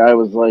was, and the guy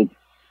was like,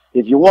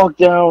 "If you walk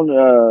down,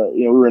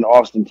 we were in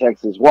Austin,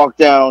 Texas. Walk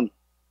down,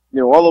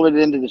 all the way to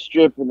the end of the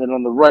strip, and then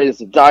on the right is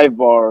a dive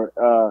bar.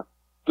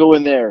 Go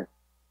in there."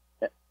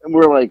 And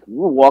we're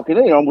walking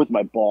in. I'm with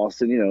my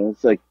boss, and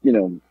it's like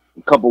a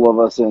couple of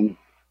us, and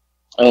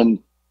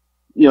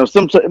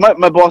sometimes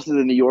my boss is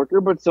a New Yorker,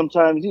 but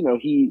sometimes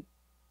he.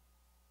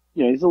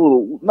 He's a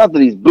little, not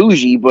that he's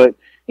bougie, but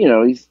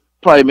he's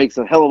probably makes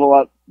a hell of a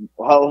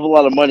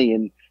lot of money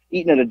and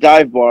eating at a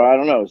dive bar. I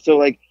don't know.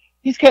 So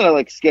he's kind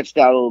of sketched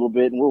out a little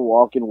bit, and we're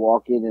walking,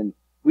 and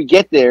we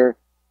get there,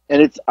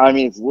 and it's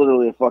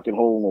literally a fucking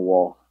hole in the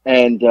wall.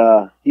 And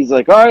he's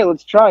like, "All right,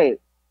 let's try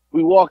it."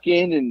 We walk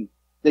in, and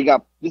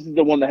this is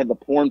the one that had the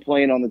porn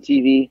playing on the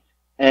TV,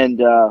 and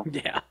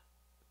yeah,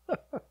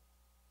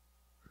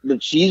 the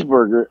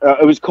cheeseburger.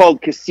 It was called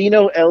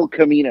Casino El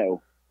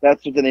Camino.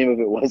 That's what the name of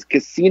it was,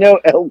 Casino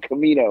El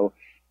Camino.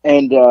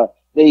 And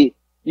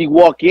you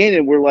walk in,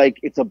 and we're like,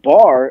 it's a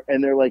bar,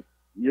 and they're like,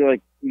 you're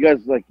like, you guys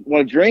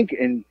want a drink?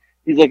 And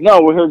he's like,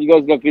 no, we heard you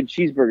guys got good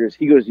cheeseburgers.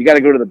 He goes, you got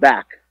to go to the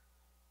back.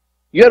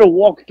 You got to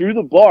walk through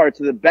the bar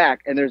to the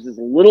back, and there's this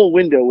little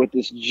window with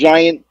this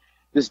giant,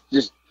 this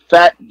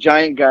fat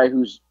giant guy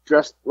who's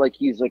dressed like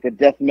he's like a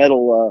death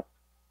metal.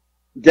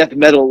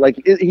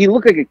 He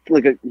looked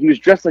he was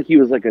dressed like he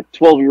was like a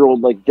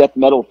 12-year-old death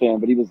metal fan,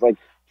 but he was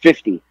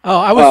 50. Oh,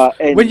 I was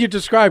when you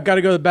described got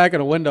to go to the back of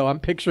the window. I'm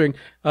picturing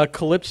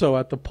Calypso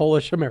at the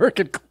Polish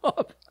American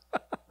Club.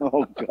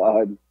 Oh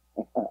God,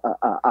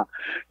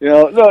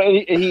 no.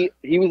 And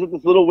he was at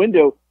this little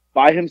window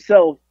by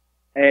himself,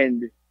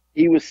 and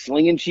he was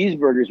slinging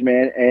cheeseburgers,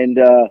 man. And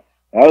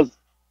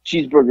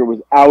cheeseburger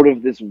was out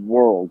of this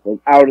world,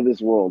 out of this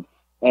world.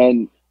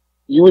 And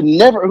who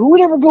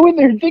would ever go in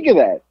there and think of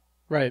that?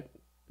 Right.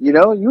 You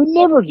would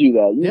never do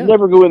that. You'd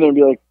never go in there and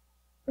be like,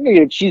 I'm gonna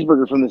get a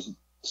cheeseburger from this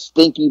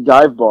stinky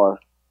dive bar.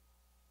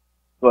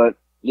 But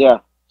yeah,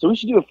 so we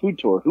should do a food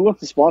tour. Who wants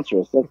to sponsor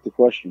us? That's the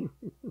question.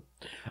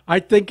 I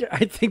think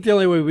the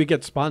only way we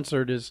get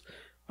sponsored is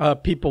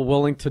people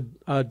willing to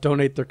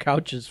donate their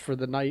couches for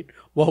the night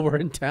while we're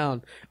in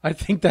town. I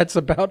think that's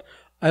about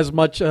as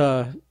much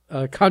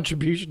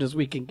contribution as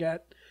we can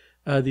get.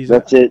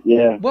 That's it,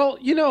 yeah. Well,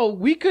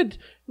 we could.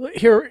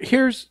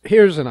 Here's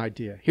an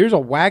idea. Here's a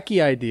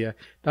wacky idea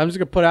that I'm just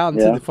gonna put out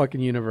into the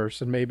fucking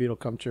universe, and maybe it'll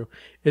come true.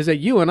 Is that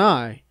you and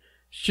I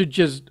should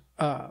just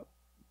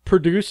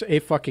produce a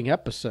fucking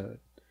episode,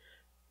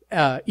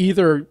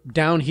 either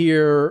down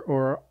here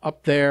or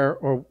up there,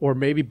 or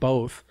maybe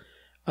both.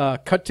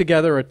 Cut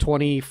together a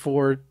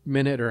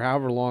 24-minute or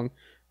however long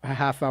a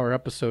half-hour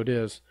episode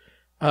is,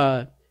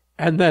 and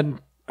then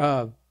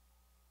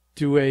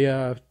do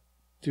a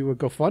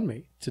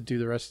GoFundMe to do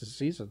the rest of the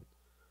season.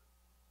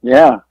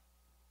 Yeah,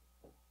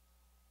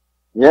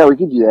 we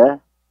could do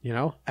that.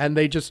 And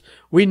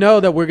we know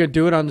that we're going to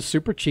do it on the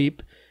super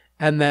cheap,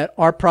 and that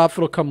our profit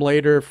will come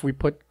later if we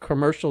put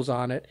commercials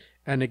on it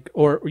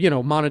or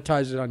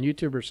monetize it on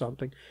YouTube or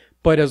something.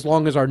 But as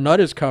long as our nut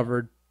is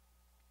covered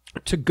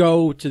to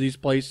go to these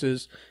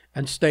places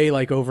and stay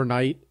like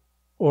overnight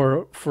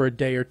or for a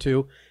day or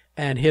two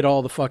and hit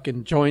all the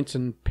fucking joints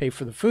and pay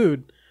for the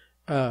food,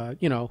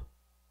 that's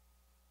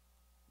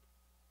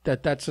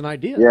an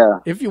idea. Yeah.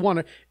 If you want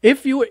to,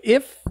 if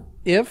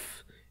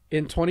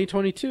in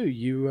 2022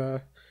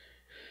 you,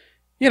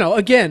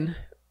 again,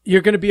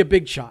 you're going to be a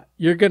big shot.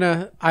 You're going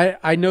to,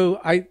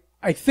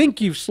 I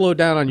think you've slowed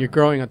down on your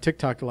growing on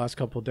TikTok the last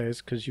couple of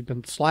days because you've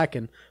been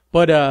slacking,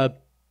 but,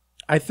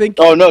 I think.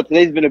 Oh no,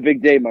 today's been a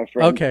big day, my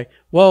friend. Okay.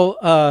 Well,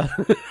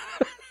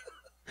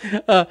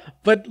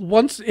 but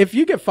if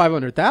you get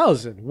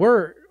 500,000,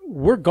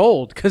 we're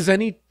gold, because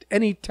any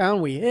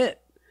town we hit,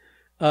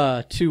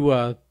 to do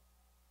our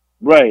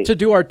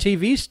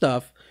TV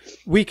stuff,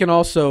 we can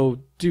also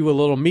do a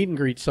little meet and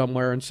greet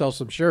somewhere and sell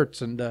some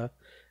shirts and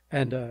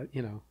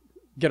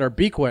get our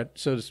beak wet,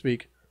 so to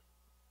speak.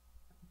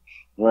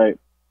 Right.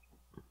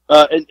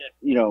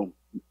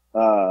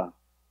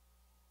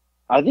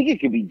 I think it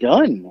could be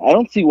done. I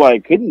don't see why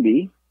it couldn't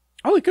be.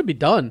 Oh, it could be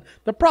done.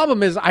 The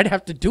problem is I'd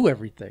have to do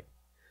everything.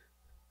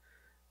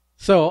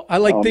 So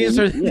these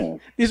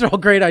are all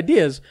great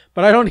ideas,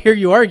 but I don't hear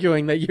you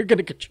arguing that you're going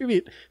to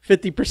contribute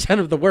 50%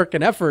 of the work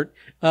and effort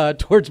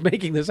towards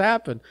making this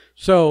happen.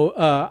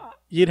 So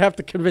you'd have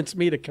to convince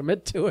me to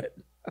commit to it.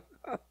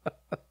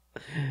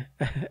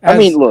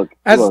 Look.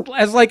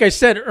 As like I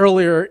said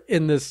earlier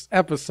in this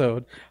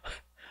episode,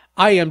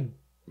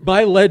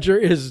 my ledger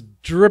is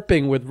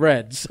dripping with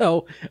red.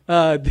 So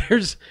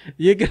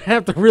you're gonna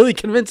have to really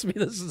convince me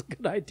this is a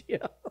good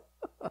idea.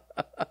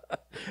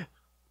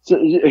 So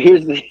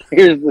here's the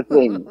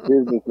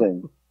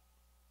thing.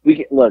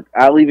 Look.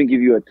 I'll even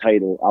give you a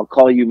title. I'll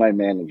call you my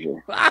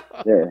manager.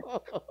 There.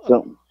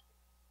 So,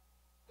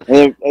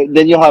 and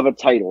then you'll have a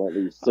title at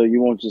least. So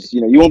you won't just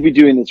you won't be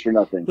doing this for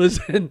nothing.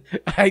 Listen,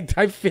 I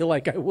feel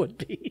like I would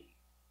be.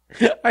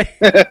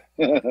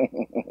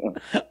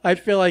 I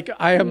feel like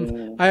I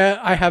am.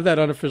 I have that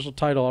unofficial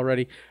title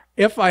already.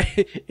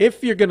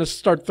 If you're gonna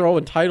start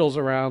throwing titles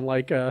around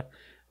like that,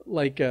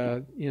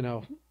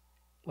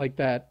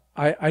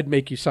 I'd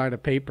make you sign a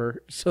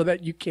paper so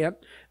that you can't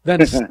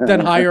then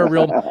hire a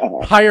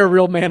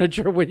real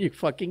manager when you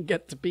fucking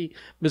get to be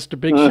Mr.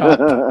 Big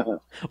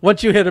Shot.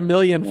 Once you hit 1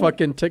 million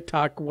fucking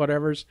TikTok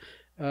whatevers,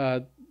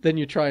 then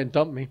you try and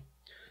dump me.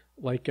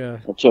 Like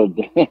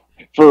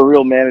for a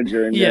real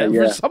manager, and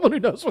for someone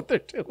who knows what they're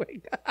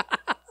doing.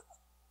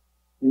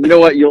 You know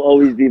what? You'll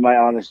always be my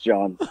honest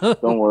John.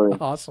 Don't worry.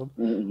 Awesome.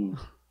 Mm-mm.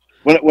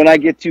 When I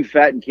get too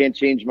fat and can't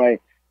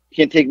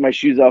take my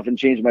shoes off and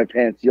change my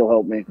pants, you'll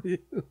help me.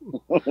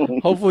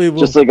 Hopefully,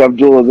 just like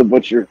Abdullah the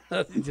Butcher.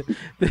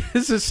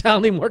 This is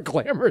sounding more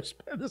glamorous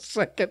by the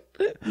second.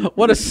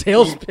 What a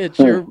sales pitch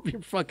you're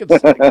fucking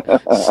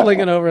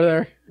slinging over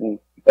there.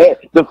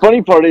 The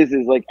funny part is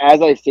like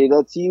as I say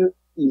that to you,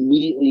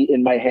 immediately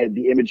in my head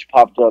the image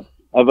popped up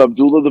of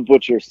Abdullah the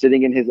Butcher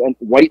sitting in his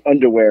white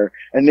underwear,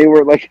 and they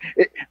were like,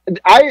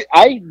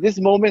 this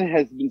moment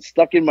has been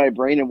stuck in my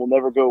brain and will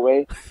never go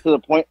away, to the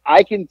point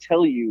I can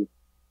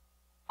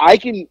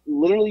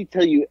literally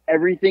tell you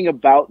everything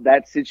about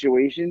that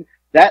situation.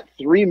 That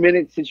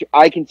 3-minute situation,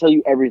 I can tell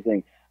you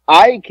everything.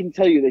 I can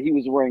tell you that he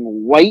was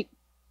wearing white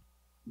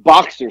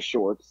boxer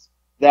shorts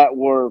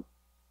the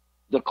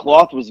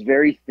cloth was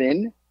very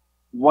thin,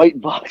 white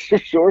boxer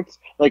shorts,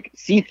 like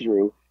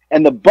see-through,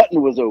 and the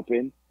button was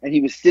open, and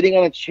he was sitting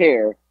on a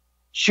chair,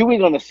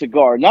 chewing on a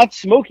cigar, not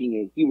smoking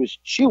it, he was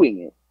chewing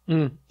it,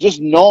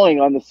 just gnawing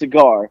on the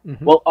cigar,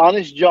 while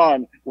Honest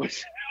John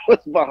was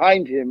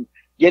behind him,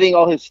 getting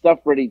all his stuff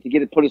ready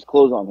to put his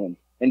clothes on him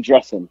and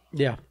dress him.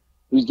 Yeah.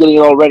 He was getting it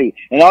all ready.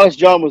 And Honest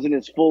John was in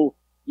his full,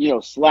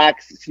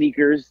 slacks,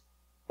 sneakers.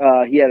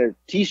 He had a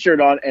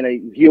T-shirt on,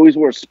 and he always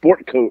wore a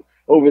sport coat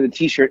over the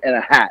T-shirt and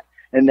a hat.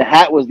 And the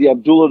hat was the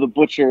Abdullah the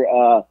Butcher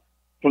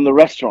from the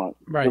restaurant,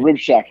 right. The Rib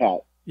Shack hat.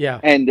 Yeah.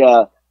 And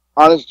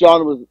Honest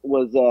John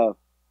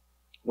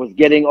was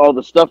getting all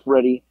the stuff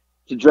ready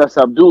to dress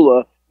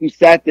Abdullah. He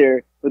sat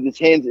there with his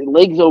hands and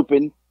legs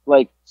open,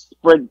 like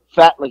spread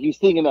fat, like he was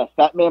sitting in that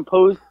fat man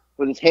pose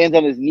with his hands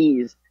on his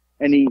knees,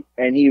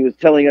 and he was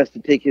telling us to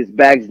take his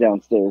bags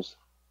downstairs,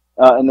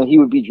 and then he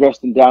would be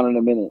dressed and down in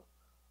a minute.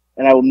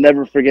 And I will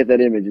never forget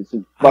that image. It's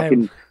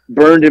fucking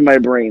burned in my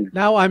brain.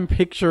 Now I'm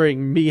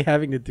picturing me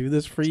having to do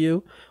this for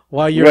you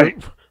while you're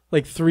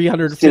like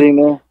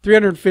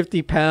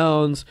 350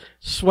 pounds,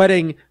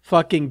 sweating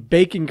fucking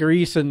bacon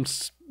grease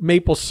and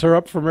maple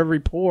syrup from every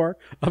pore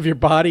of your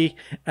body,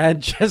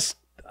 and just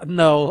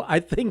no. I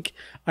think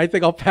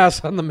I'll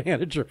pass on the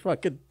manager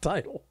fucking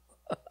title.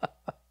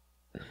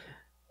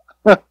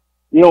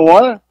 You don't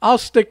want to? I'll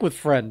stick with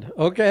friend.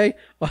 Okay.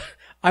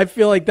 I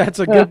feel like that's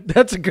a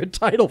good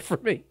title for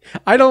me.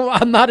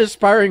 I'm not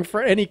aspiring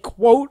for any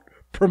quote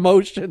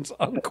promotions,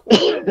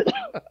 unquote.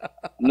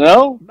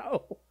 No?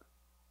 No.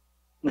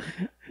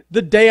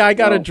 The day I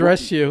gotta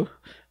dress you.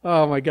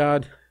 Oh my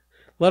God.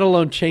 Let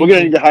alone change. We're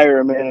gonna need to hire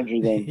a manager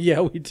then.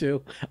 Yeah, we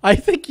do. I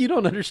think you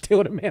don't understand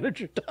what a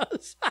manager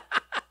does.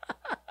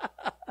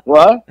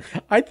 What?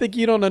 I think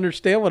you don't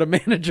understand what a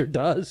manager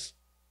does.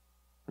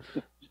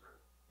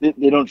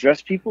 They don't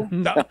dress people?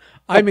 No.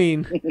 I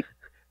mean,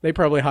 they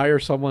probably hire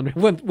someone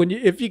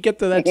if you get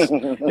to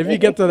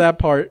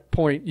that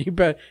point, you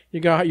bet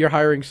you're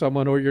hiring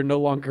someone, or you're no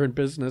longer in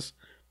business.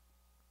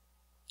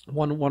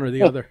 One or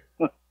the other.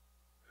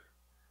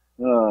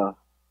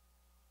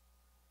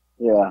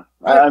 Yeah.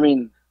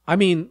 I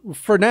mean,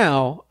 for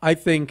now, I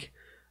think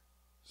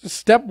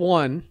step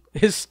one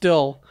is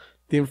still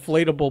the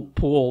inflatable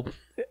pool,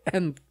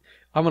 and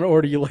I'm gonna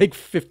order you like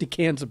 50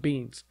 cans of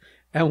beans,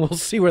 and we'll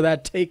see where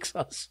that takes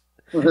us.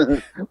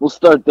 We'll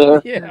start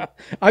there. Yeah,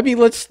 I mean,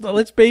 let's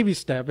baby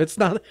step. It's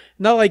not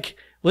like,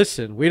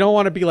 listen, we don't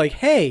want to be like,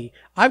 hey,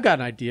 I've got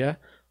an idea.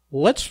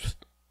 Let's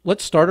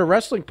start a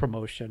wrestling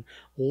promotion.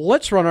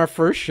 Let's run our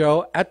first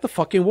show at the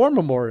fucking War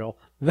Memorial.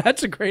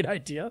 That's a great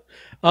idea.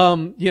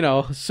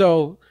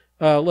 So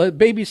let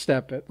baby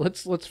step it.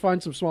 Let's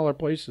find some smaller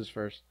places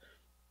first.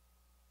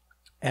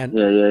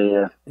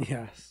 And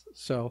yeah.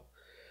 So,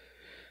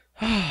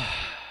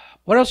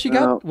 what else you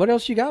got? What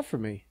else you got for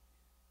me?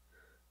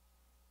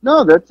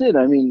 No, that's it.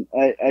 I mean,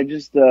 I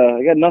just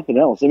I got nothing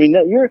else. I mean,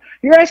 you're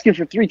asking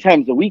for 3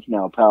 times a week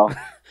now, pal.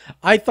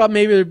 I thought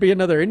maybe there'd be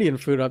another Indian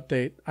food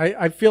update.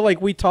 I feel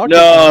like we talked.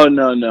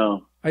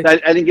 No. I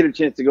didn't get a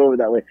chance to go over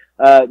that way.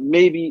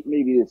 Maybe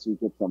this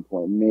week at some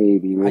point.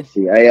 Maybe we'll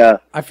see.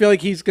 I feel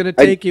like he's gonna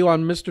take you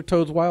on Mr.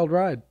 Toad's Wild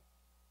Ride.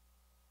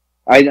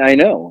 I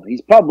know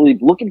he's probably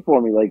looking for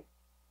me, like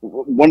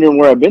wondering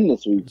where I've been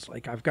this week. It's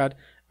like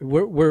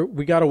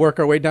we got to work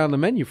our way down the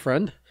menu,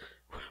 friend.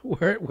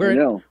 We're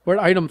at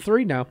item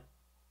 3 now.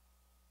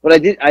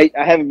 But I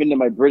haven't been to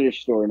my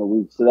British store in a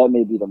week, so that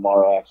may be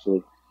tomorrow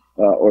actually,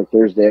 or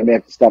Thursday. I may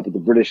have to stop at the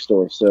British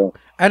store. So,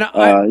 and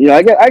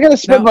I got to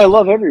spread my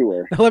love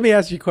everywhere. Now let me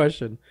ask you a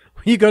question: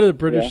 when you go to the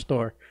British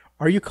store,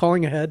 are you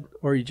calling ahead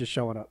or are you just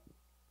showing up?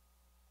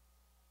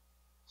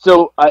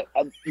 So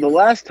the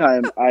last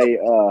time I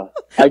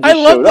just I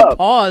love showed the up.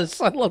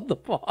 Pause. I love the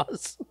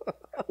pause.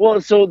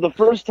 Well, so the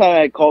first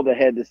time I called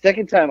ahead. The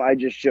second time I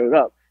just showed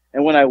up,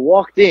 and when I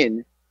walked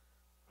in.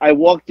 I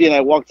walked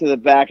to the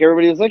back.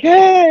 Everybody was like,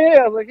 hey.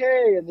 I was like,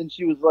 hey. And then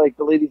she was like,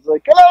 the lady's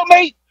like, hello,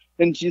 mate.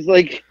 And she's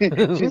like,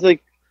 she's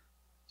like,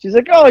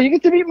 oh, you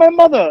get to meet my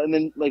mother. And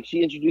then like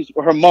she introduced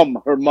her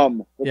mom.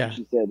 That's what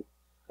she said.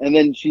 And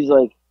then she's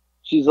like,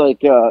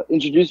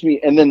 introduced me.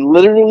 And then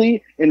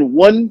literally in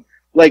one,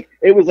 like,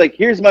 it was like,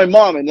 here's my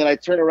mom. And then I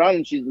turn around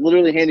and she's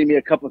literally handing me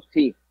a cup of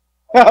tea.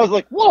 I was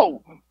like,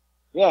 whoa.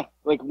 Yeah,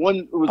 like one.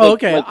 It was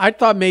okay, like, I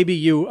thought maybe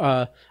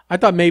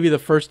the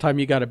first time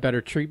you got a better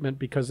treatment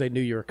because they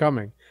knew you were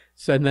coming.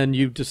 So, and then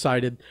you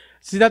decided.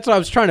 See, that's what I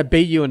was trying to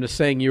bait you into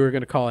saying you were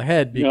going to call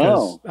ahead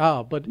because.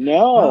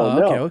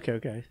 No.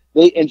 Okay.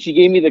 And she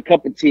gave me the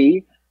cup of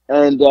tea,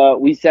 and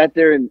we sat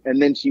there, and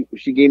then she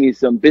gave me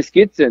some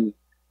biscuits, and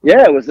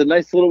it was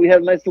we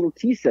had a nice little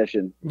tea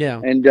session.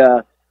 Yeah. And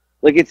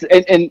like it's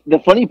and the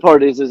funny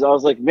part is I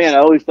was like, man, I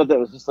always thought that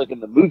was just like in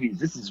the movies.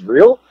 This is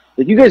real.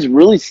 Like, you guys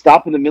really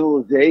stop in the middle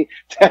of the day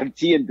to have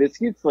tea and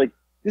biscuits? Like,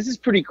 this is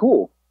pretty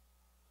cool.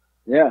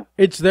 Yeah.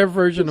 It's their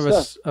version of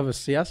a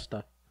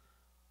siesta.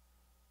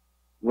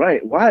 Right.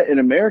 Why? In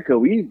America,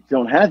 we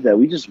don't have that.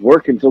 We just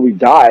work until we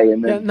die,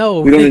 and then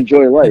we don't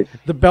enjoy life.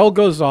 The bell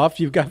goes off.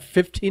 You've got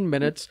 15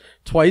 minutes,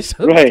 twice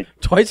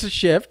a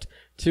shift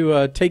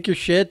to take your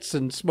shits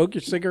and smoke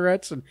your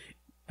cigarettes and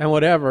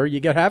whatever. You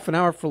get half an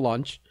hour for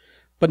lunch,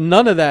 but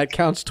none of that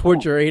counts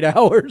towards your 8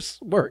 hours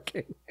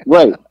working.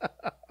 Right.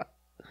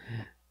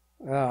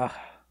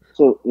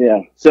 So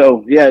no,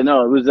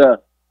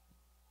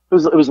 it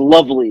was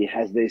lovely,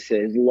 as they say.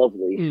 It was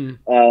lovely.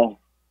 I'm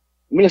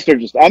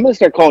gonna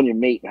start calling you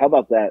mate. How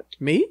about that?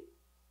 Me?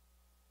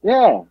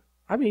 Yeah.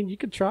 I mean, you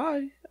could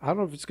try. I don't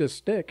know if it's gonna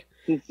stick.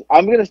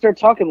 I'm gonna start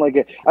talking like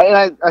it.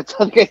 I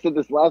think I said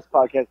this last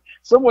podcast.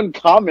 Someone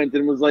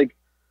commented and was like,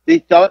 they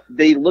thought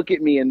they look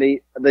at me and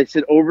they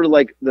said over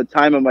like the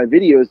time of my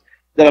videos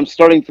that I'm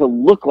starting to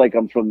look like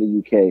I'm from the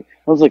UK.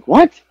 I was like,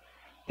 what?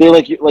 They're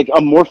like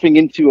I'm morphing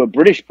into a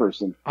British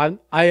person. I'm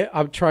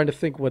trying to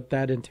think what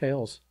that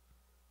entails.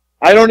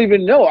 I don't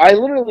even know. I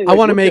literally. I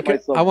want to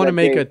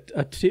make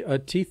a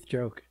teeth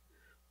joke.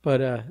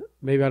 but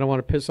maybe I don't want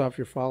to piss off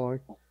your following.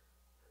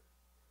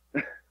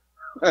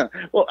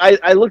 Well,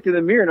 I looked in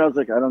the mirror and I was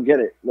like, I don't get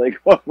it. Like,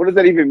 what does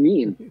that even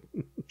mean?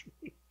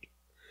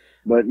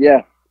 But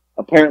yeah,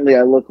 apparently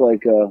I look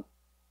like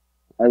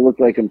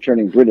I'm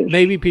turning British.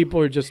 Maybe people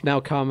are just now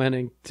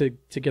commenting to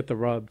get the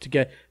rub.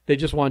 They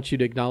just want you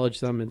to acknowledge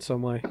them in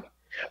some way.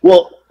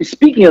 Well,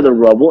 speaking of the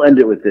rub, we'll end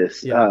it with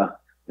this. Yeah.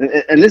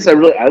 And this I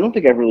don't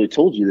think I've really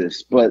told you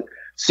this, but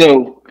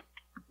so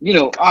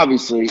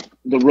obviously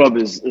the rub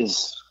is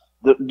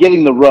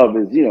getting the rub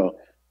is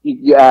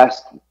you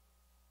ask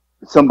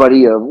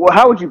somebody well,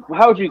 how would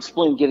you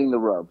explain getting the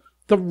rub?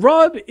 The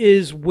rub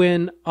is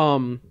when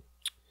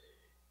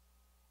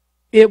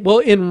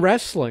in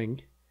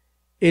wrestling,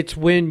 it's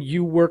when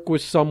you work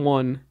with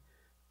someone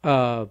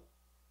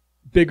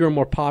bigger,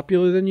 more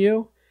popular than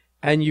you,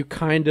 and you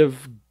kind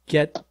of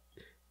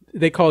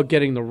they call it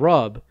getting the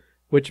rub,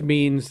 which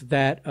means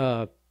that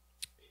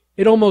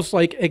it almost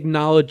like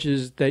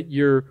acknowledges that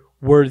you're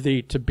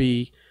worthy to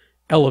be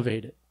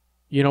elevated.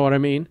 You know what I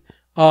mean?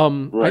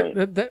 Right.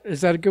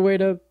 Is that a good way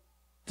to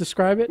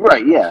describe it?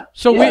 Right. Yeah.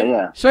 So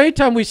So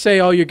anytime we say,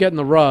 "Oh, you're getting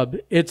the rub,"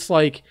 it's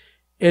like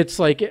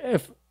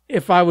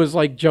if I was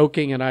like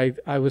joking and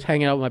I was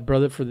hanging out with my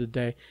brother for the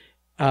day,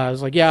 I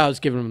was like, yeah, I was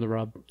giving him the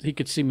rub. He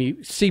could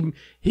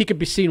he could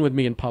be seen with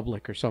me in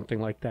public or something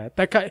like that.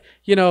 That kind,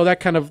 that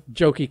kind of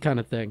jokey kind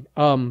of thing.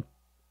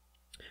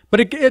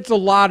 But it's a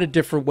lot of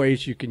different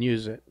ways you can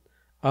use it.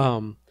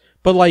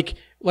 But like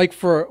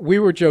we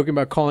were joking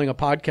about calling a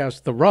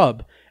podcast The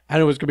Rub,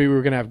 and it was we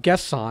were going to have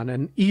guests on,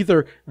 and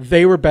either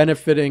they were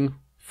benefiting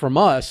from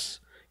us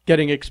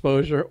getting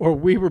exposure, or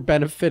we were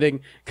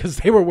benefiting because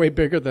they were way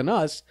bigger than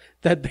us,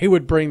 that they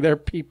would bring their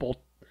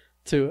people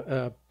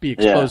to be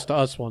exposed to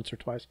us once or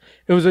twice.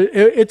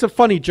 It's a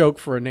funny joke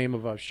for a name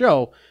of a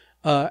show,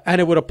 and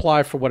it would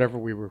apply for whatever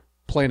we were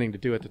planning to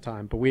do at the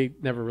time, but we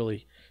never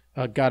really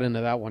got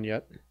into that one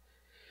yet.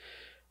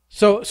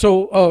 So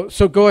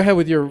go ahead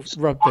with your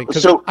rub thing,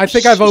 because I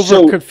think I've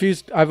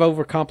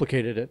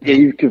overcomplicated it. Yeah,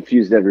 you've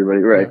confused everybody,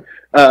 right?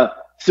 Yeah.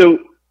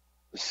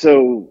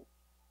 So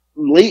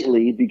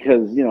lately,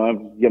 because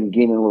I'm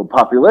gaining a little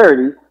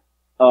popularity,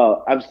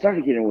 I've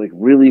started getting like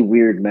really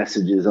weird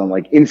messages on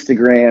like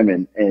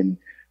Instagram and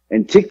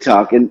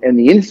TikTok, and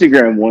the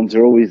Instagram ones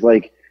are always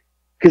like,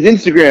 because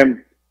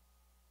Instagram,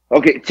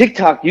 okay,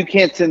 TikTok, you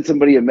can't send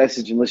somebody a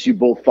message unless you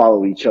both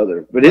follow each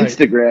other, but right.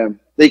 Instagram,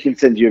 they can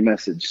send you a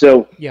message.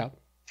 So yeah,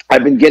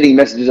 I've been getting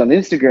messages on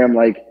Instagram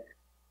like,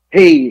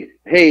 hey,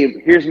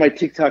 here's my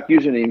TikTok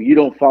username. You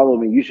don't follow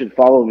me. You should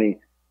follow me.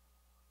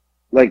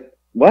 Like,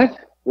 what?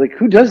 Like,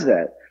 who does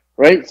that?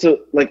 Right?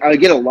 So, like, I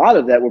get a lot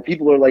of that where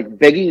people are, like,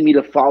 begging me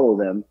to follow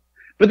them.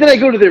 But then I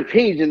go to their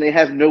page and they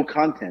have no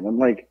content. I'm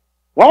like,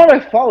 why would I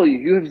follow you?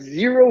 You have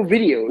 0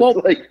 videos.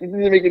 Well, like, it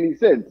doesn't make any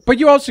sense. But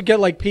you also get,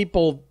 like,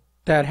 people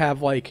that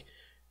have, like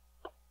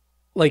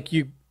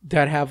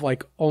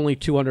only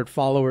 200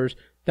 followers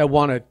that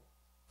want to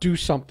do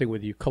something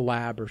with you,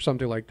 collab or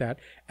something like that.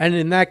 And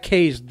in that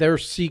case, they're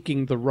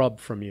seeking the rub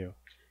from you,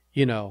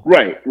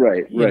 Right.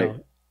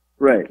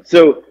 Right.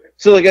 So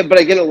like, but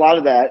I get a lot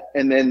of that,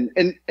 and then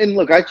and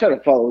look, I try to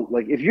follow.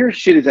 Like, if your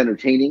shit is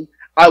entertaining,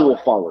 I will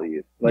follow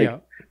you. Like, yeah.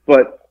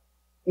 But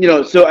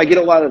so I get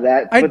a lot of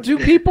that. Do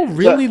people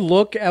really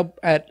look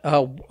at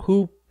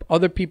who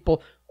other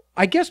people?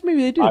 I guess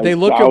maybe they do. They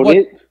look at what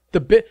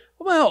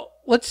Well,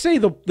 let's say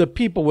the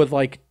people with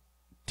like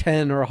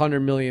 10 or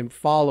 100 million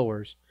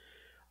followers,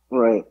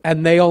 right?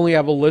 And they only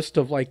have a list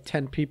of like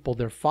 10 people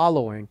they're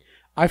following.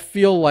 I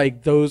feel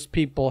like those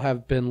people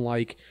have been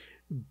like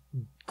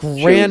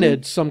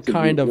granted some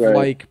kind of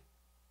like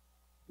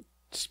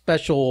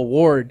special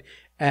award,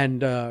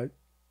 and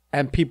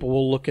people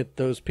will look at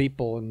those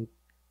people and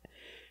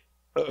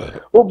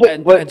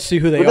and see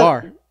who they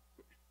are.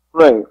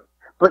 Right.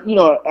 But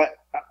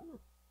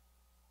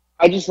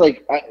I just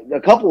like a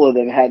couple of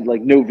them had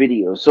like no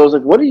videos, so I was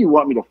like, what do you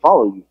want me to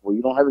follow you for?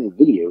 You don't have any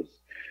videos.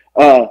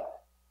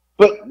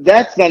 But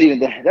that's not even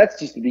that's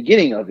just the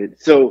beginning of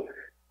it. So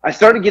I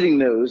started getting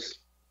those,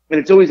 and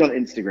it's always on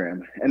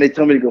Instagram, and they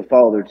tell me to go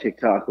follow their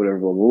TikTok, whatever,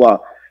 blah, blah,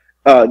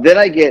 blah. Then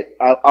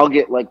I'll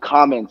get like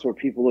comments where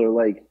people are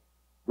like,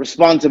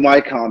 respond to my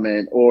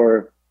comment,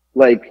 or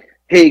like,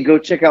 hey, go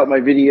check out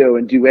my video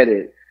and duet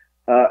it.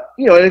 And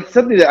it's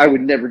something that I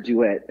would never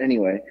duet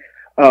anyway.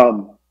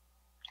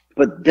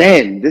 But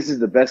then this is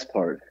the best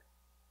part.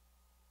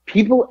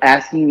 People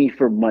asking me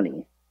for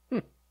money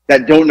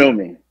that don't know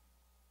me.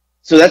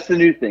 So that's the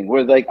new thing,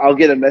 where like I'll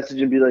get a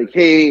message and be like,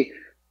 hey,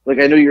 like,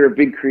 I know you're a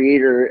big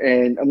creator,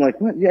 and I'm like,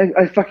 what? Yeah,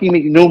 I fucking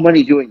make no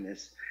money doing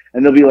this.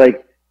 And they'll be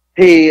like,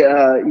 hey,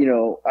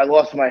 I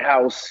lost my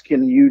house.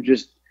 Can you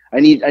I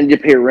need to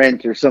pay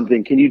rent or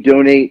something. Can you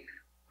donate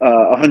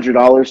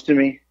 $100 to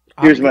me?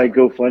 Here's my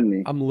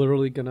GoFundMe. I'm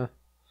literally gonna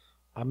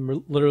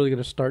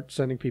start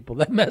sending people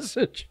that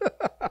message. But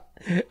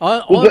it's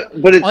all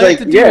like, you have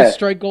to do is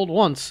strike gold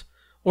once,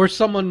 or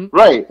someone,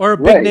 right, or a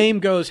big name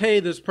goes, hey,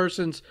 this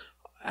person's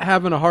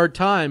having a hard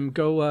time.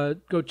 Go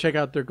check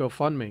out their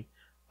GoFundMe.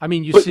 I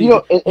mean, you see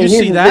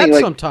that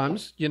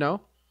sometimes,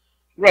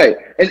 Right.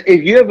 And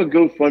if you have a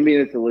GoFundMe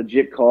and it's a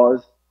legit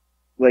cause,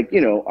 like,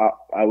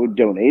 I would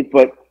donate.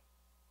 But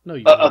no,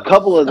 a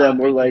couple of them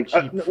were like,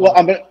 well,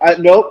 I'm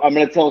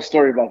going to tell a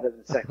story about that in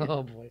a second.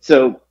 Oh, boy.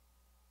 So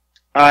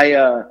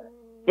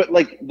but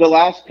like the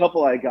last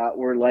couple I got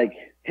were like,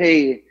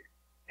 hey,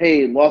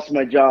 lost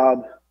my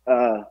job,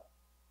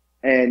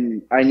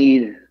 and I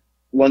need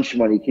lunch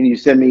money. Can you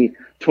send me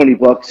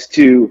 $20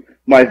 to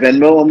my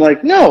Venmo? I'm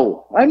like,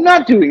 no, I'm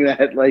not doing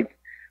that. Like,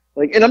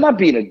 and I'm not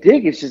being a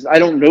dick. It's just, I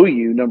don't know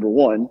you. Number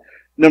one.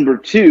 Number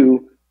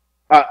two,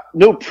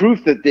 no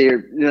proof that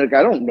they're like,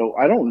 I don't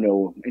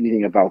know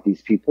anything about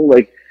these people.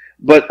 Like,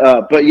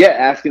 but yeah,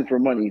 asking for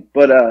money.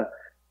 But,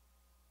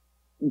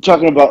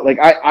 talking about like,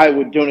 I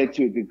would donate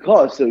to a good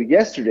cause. So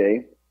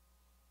yesterday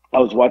I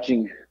was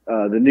watching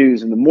the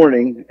news in the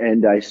morning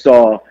and I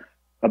saw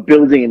a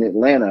building in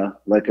Atlanta,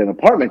 like an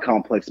apartment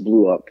complex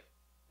blew up.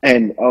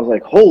 And I was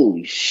like,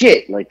 holy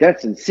shit, like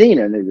that's insane.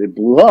 And it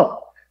blew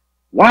up.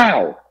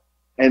 Wow.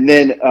 And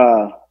then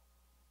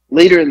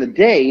later in the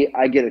day,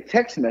 I get a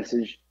text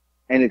message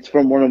and it's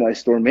from one of my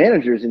store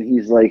managers. And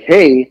he's like,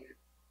 hey,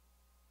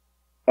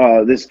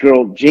 this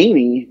girl,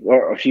 Jamie,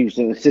 or she's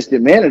an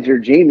assistant manager,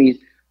 Jamie,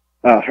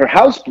 her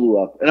house blew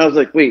up. And I was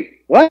like,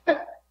 wait, what?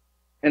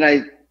 And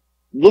I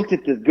looked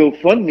at the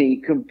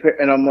GoFundMe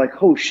and I'm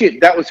like, oh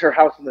shit, that was her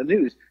house in the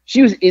news.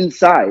 She was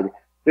inside.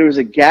 There was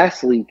a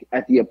gas leak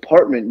at the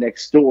apartment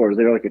next door.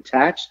 They're like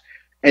attached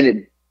and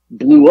it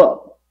blew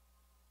up.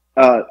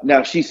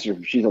 Now she's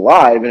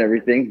alive and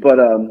everything, but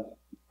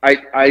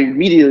I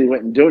immediately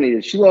went and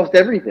donated. She lost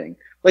everything.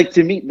 Like,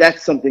 to me,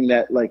 that's something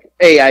that, like,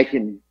 A,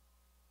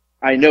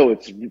 I know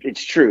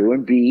it's true,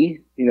 and B,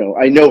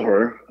 I know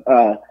her,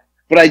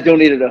 but I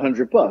donated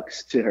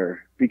 $100 to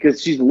her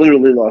because she's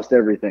literally lost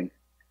everything.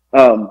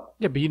 Yeah,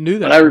 but you knew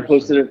that. And I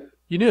reposted it.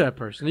 You knew that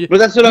person. But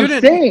that's what I'm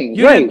saying.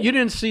 You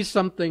didn't see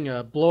something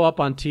blow up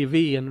on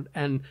TV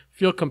and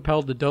feel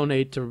compelled to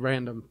donate to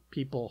random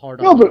people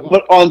hard. No,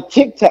 but on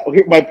TikTok,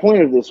 my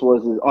point of this is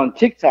on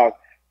TikTok,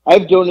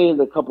 I've donated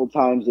a couple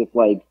times if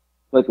like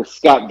a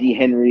Scott D.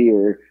 Henry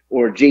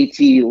or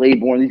JT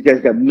Laybourne. These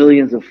guys got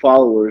millions of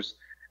followers,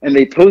 and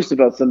they post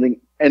about something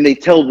and they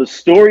tell the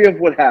story of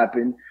what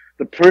happened.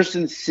 The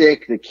person's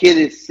sick, the kid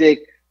is sick,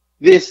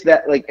 this,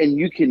 that, like, and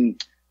you can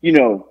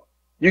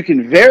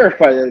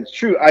verify that it's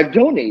true. I've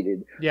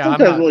donated. Yeah,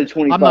 sometimes only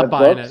 $25. I'm not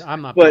buying it.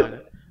 I'm not buying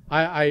it.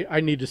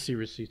 I need to see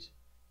receipts.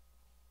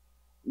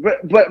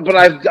 But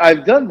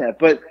I've done that.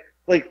 But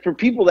like, for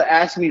people to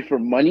ask me for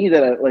money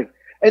that I like,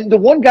 and the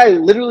one guy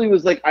literally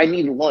was like, I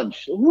need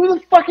lunch. Who the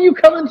fuck are you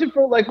coming to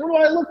for? Like, what do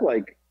I look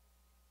like?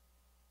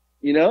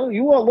 You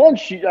want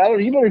lunch? You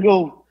better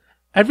go.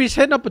 If he's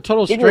hitting up a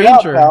total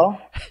stranger,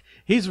 out,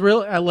 he's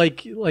really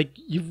like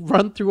you've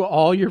run through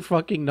all your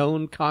fucking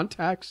known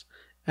contacts,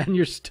 and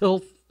you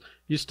still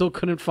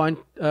couldn't find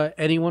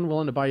anyone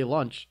willing to buy you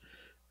lunch.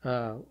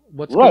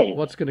 What's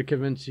going to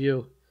convince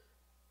you?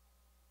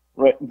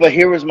 Right, but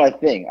here was my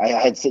thing. I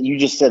had said, you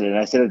just said it, and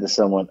I said it to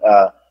someone.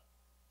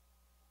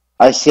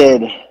 I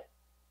said,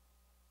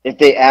 if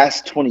they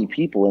asked 20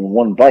 people in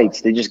one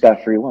Bites, they just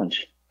got free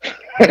lunch.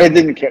 It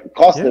didn't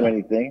cost them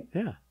anything.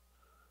 Yeah,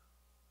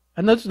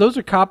 and those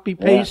are copy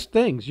paste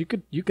things. You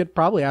could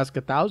probably ask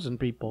 1,000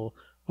 people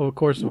over the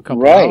course of a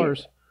couple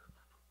hours.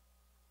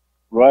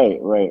 Right.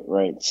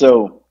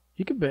 So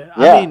you could be.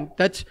 I mean,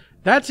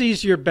 that's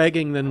easier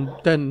begging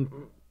than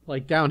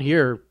like down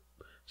here,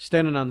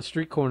 standing on the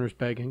street corners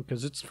begging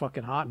because it's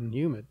fucking hot and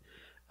humid.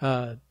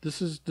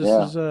 These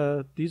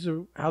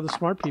are how the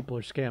smart people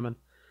are scamming.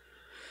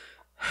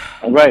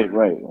 Right.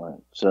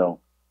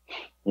 So,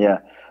 yeah.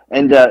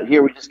 And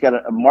here we just got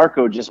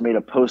Marco just made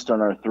a post on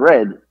our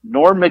thread.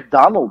 Norm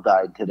Macdonald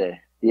died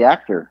today, the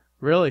actor.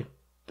 Really?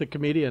 The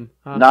comedian?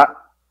 Huh?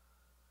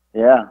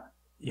 Yeah,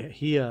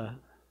 he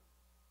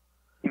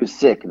was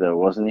sick though,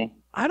 wasn't he?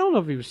 I don't know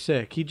if he was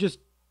sick. He just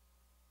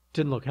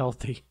didn't look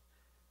healthy.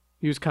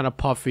 He was kind of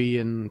puffy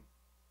and,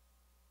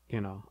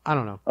 I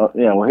don't know. Oh,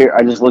 yeah, well, here,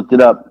 I just looked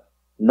it up.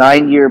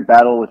 9-year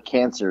battle with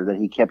cancer that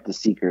he kept a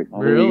secret.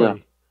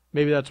 Really?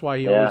 Maybe that's why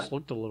he always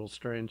looked a little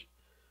strange.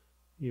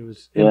 He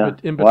was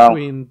in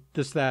between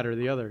this, that, or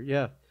the other.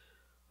 Yeah.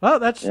 Well,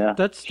 that's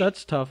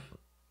tough.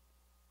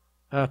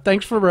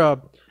 Thanks for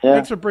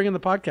bringing the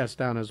podcast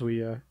down as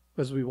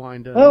we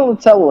wind up. Well,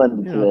 that's how we'll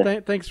end it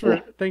today.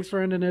 Thanks for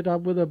ending it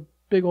up with a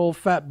big old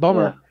fat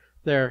bummer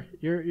there.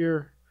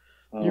 You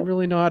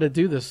really know how to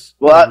do this.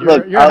 Well,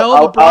 you're a hell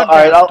of a broadcaster.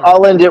 All right,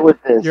 I'll end it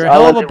with this. You're a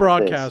hell of a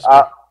broadcaster.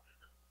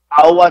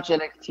 I'll watch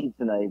NXT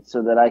tonight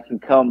so that I can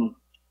come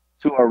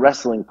to our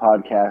wrestling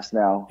podcast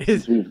now.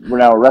 We're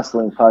now a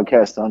wrestling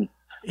podcast on.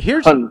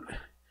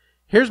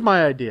 Here's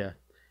my idea: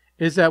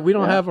 is that we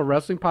don't have a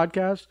wrestling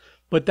podcast,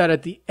 but that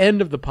at the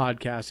end of the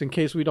podcast, in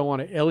case we don't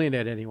want to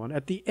alienate anyone,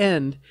 at the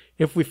end,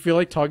 if we feel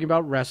like talking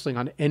about wrestling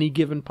on any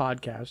given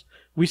podcast,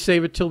 we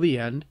save it till the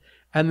end.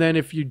 And then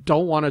if you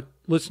don't want to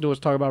listen to us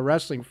talk about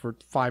wrestling for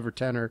 5 or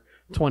 10 or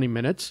 20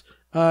 minutes,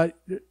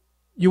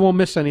 you won't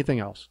miss anything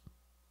else.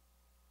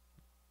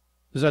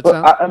 Does that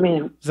sound? I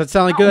mean, does that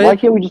sound like good? Why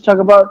can't we just talk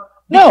about?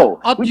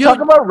 No, we talk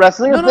about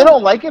wrestling. If they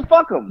don't like it,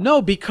 fuck them.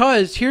 No,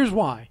 because here's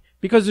why.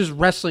 Because there's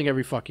wrestling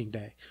every fucking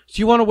day. So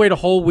you want to wait a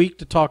whole week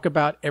to talk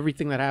about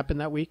everything that happened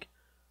that week?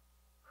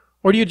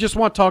 Or do you just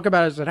want to talk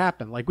about it as it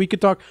happened? Like we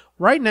could talk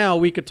right now.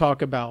 We could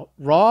talk about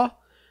Raw.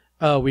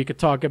 We could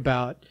talk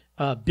about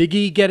Big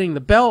E getting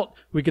the belt.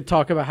 We could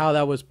talk about how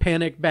that was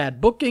panic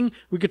bad booking.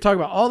 We could talk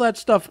about all that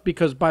stuff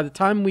because by the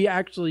time we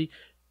actually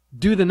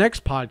do the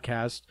next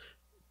podcast,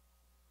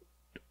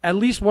 at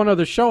least one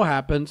other show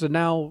happens, and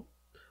now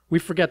we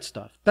forget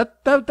stuff.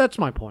 That's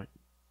my point.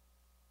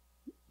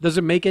 Does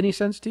it make any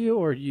sense to you,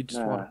 or you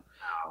just want?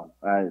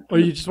 Or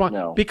you just want?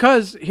 No.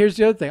 Because here's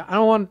the other thing: I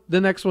don't want the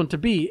next one to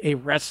be a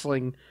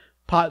wrestling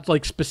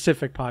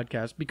specific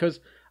podcast. Because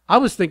I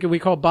was thinking we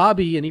call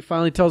Bobby, and he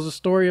finally tells a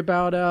story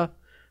about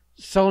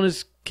selling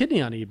his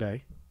kidney on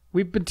eBay.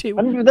 We've been.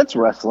 I mean, that's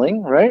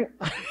wrestling, right?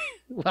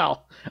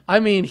 Well, I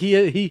mean,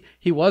 he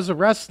was a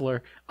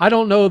wrestler. I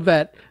don't know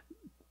that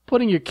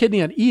putting your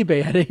kidney on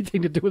eBay had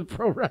anything to do with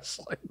pro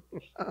wrestling.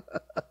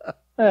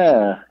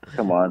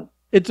 Come on.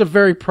 It's a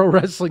very pro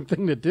wrestling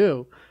thing to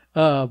do.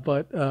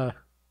 But I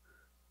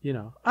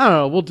don't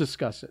know. We'll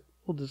discuss it.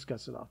 We'll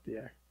discuss it off the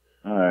air.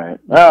 All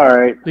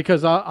right.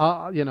 Because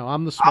I'm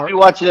the smart. I'll be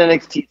watching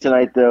NXT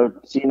tonight, though,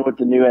 seeing what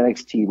the new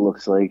NXT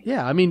looks like.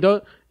 Yeah, I mean,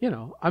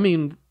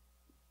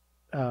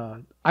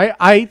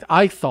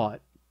 I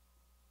thought.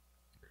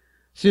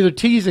 See, they're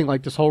teasing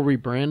like this whole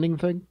rebranding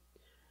thing.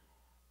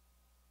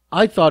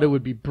 I thought it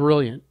would be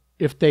brilliant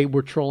if they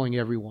were trolling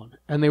everyone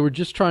and they were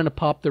just trying to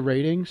pop the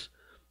ratings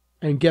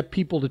and get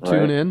people to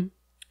tune in.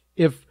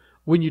 If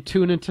when you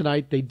tune in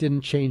tonight, they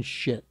didn't change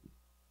shit.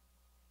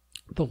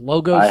 The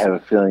logos. I have a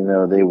feeling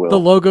though they will. The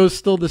logo's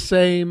still the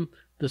same.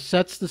 The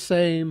set's the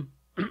same.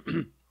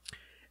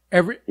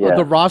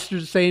 The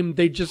roster's the same.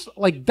 They just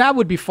that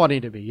would be funny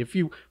to me if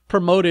you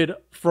promoted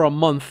for a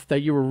month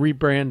that you were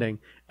rebranding,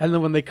 and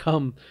then when they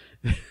come,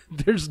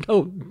 there's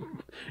no,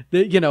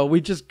 we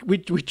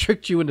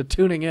tricked you into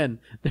tuning in.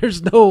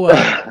 There's no.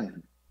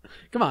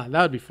 Come on,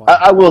 that would be fun.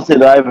 I will say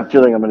that I have a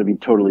feeling I'm going to be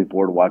totally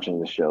bored watching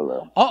the show,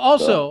 though.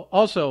 Also,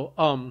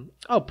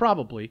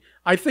 probably.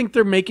 I think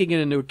they're making it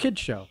into a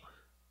kid's show.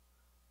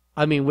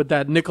 I mean, with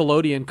that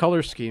Nickelodeon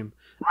color scheme.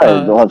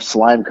 Right, they'll have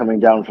slime coming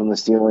down from the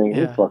ceiling.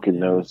 Who fucking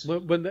knows?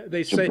 When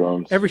they say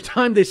every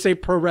time they say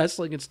pro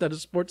wrestling instead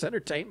of sports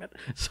entertainment,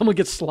 someone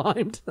gets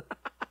slimed.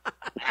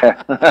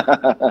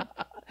 The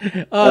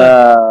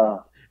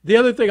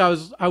other thing I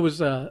was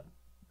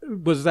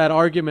that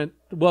argument.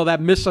 Well,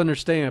 that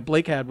misunderstanding that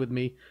Blake had with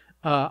me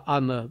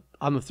on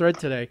the thread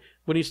today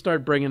when he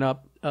started bringing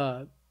up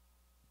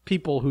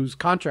people whose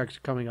contracts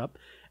are coming up,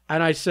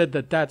 and I said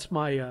that's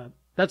my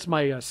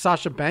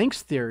Sasha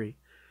Banks theory,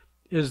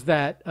 is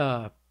that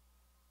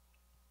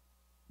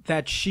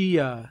she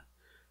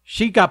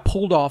got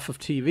pulled off of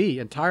TV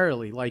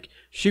entirely. Like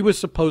she was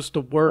supposed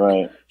to work,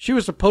 right. She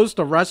was supposed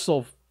to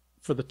wrestle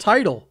for the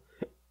title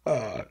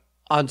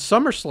on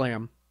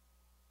SummerSlam.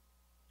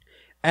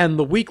 And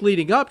the week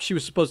leading up, she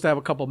was supposed to have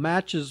a couple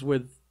matches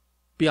with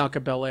Bianca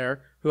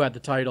Belair, who had the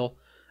title.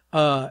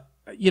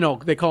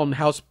 They call them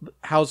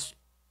house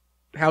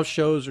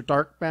shows or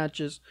dark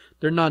matches.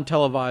 They're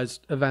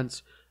non-televised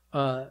events.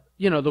 To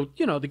get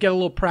a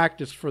little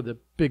practice for the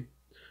big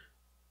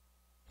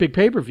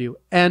pay-per-view.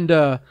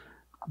 And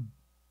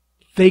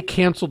they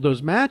canceled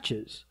those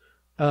matches.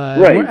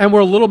 Right. And we're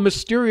a little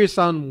mysterious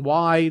on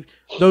why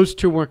those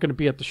two weren't going to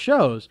be at the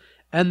shows.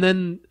 And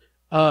then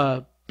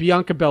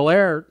Bianca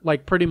Belair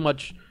pretty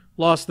much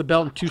lost the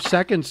belt in 2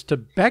 seconds to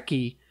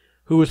Becky,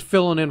 who was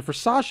filling in for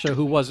Sasha,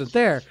 who wasn't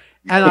there.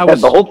 And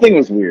the whole thing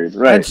was weird,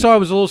 right? And so I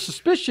was a little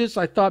suspicious.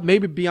 I thought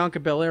maybe Bianca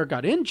Belair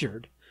got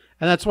injured,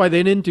 and that's why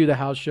they didn't do the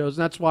house shows,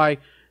 and that's why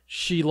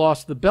she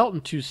lost the belt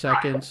in 2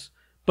 seconds.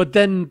 But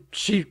then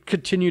she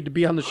continued to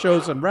be on the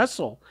shows and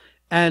wrestle,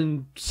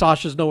 and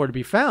Sasha's nowhere to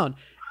be found.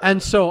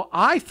 And so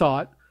I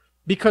thought,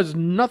 because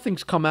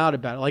nothing's come out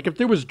about it, if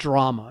there was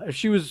drama, if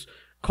she was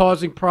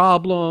causing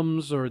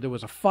problems or there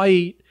was a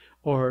fight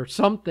or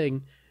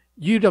something,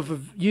 you'd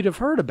have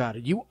heard about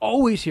it. You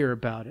always hear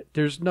about it.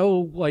 There's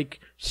no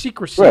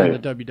secrecy in the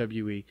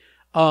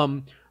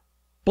WWE.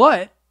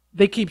 But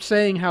they keep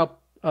saying how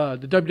the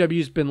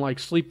WWE's been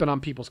sleeping on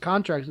people's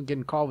contracts and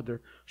getting caught with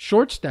their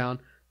shorts down,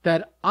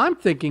 that I'm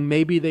thinking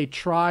maybe they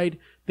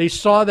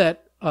saw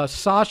that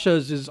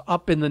Sasha's is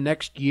up in the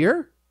next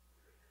year,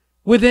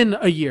 within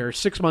a year,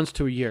 6 months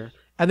to a year,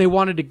 and they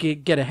wanted to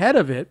get ahead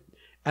of it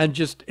and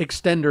just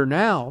extend her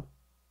now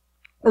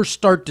or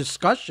start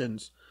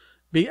discussions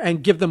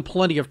and give them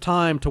plenty of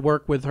time to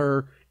work with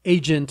her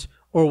agent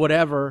or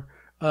whatever.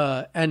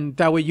 And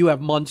that way you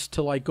have months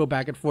to go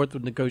back and forth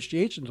with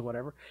negotiations or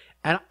whatever.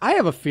 And I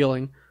have a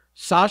feeling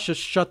Sasha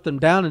shut them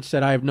down and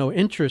said, I have no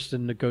interest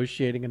in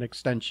negotiating an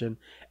extension.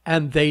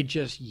 And they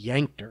just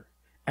yanked her.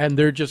 And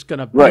they're just going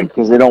to... Right,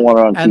 because they don't want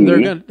her on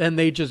TV. And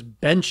they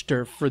just benched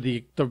her for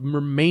the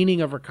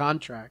remaining of her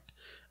contract.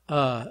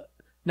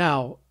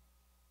 Now...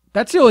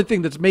 That's the only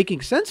thing that's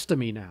making sense to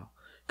me now,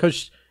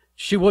 because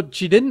she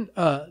didn't.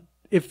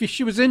 If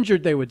she was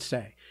injured, they would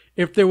say.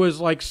 If there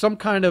was some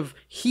kind of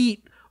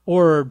heat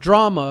or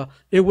drama,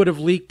 it would have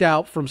leaked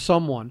out from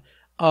someone.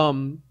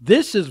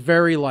 This is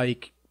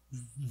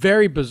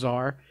very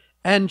bizarre.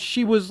 And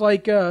she was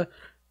like,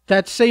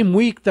 that same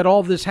week that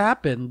all this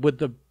happened with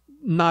the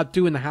not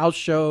doing the house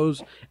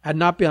shows and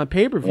not being on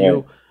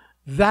pay-per-view,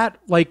 that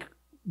like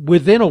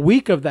within a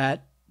week of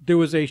that, there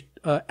was a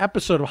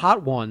episode of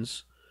Hot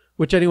Ones,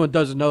 which anyone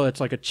doesn't know, it's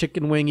like a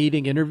chicken wing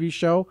eating interview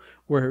show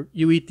where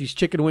you eat these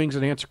chicken wings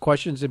and answer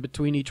questions in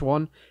between each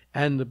one,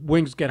 and the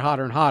wings get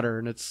hotter and hotter,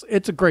 and it's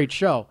a great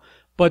show.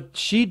 But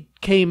she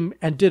came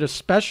and did a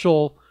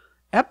special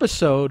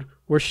episode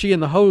where she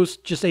and the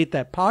host just ate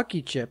that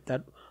Pocky chip,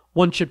 that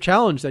one chip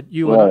challenge that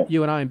you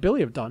and I and Billy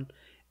have done,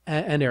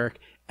 and Eric,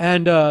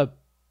 and I'm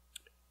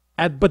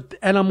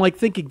like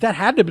thinking that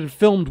had to have been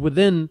filmed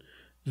within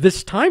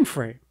this time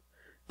frame.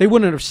 They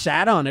wouldn't have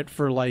sat on it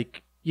for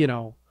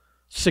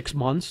 6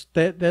 months.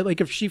 That like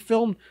if she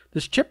filmed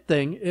this chip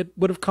thing, it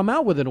would have come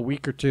out within a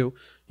week or two,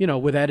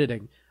 with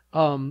editing.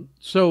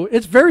 So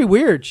it's very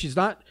weird. She's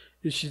not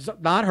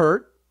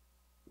hurt.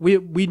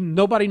 We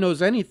nobody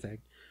knows anything.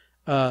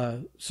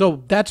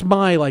 So that's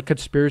my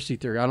conspiracy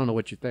theory. I don't know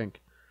what you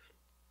think.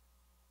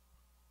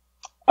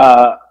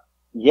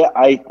 Yeah,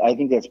 I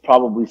think that's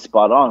probably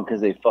spot on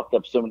because they fucked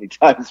up so many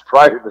times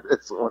prior to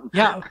this one.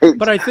 Yeah,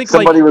 but I think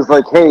somebody was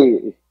like,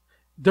 "Hey,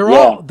 they're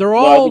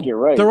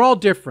all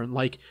different."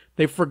 Like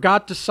they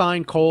forgot to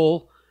sign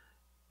Cole.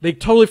 They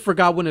totally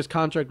forgot when his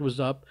contract was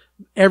up.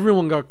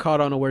 Everyone got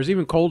caught unawares.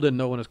 Even Cole didn't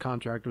know when his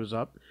contract was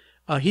up.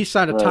 He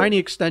signed a tiny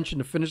extension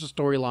to finish the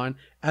storyline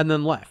and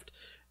then left.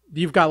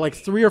 You've got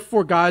 3 or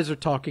 4 guys they're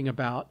talking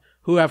about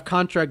who have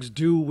contracts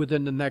due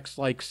within the next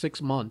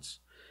 6 months.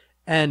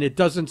 And it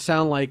doesn't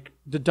sound like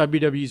the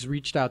WWE's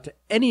reached out to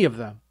any of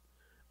them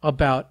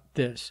about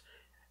this.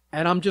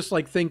 And I'm just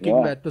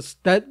thinking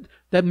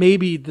that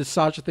maybe the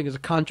Sasha thing is a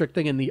contract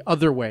thing in the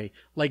other way.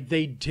 Like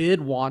they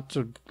did want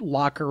to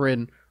lock her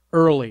in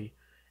early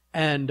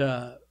and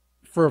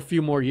for a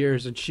few more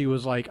years. And she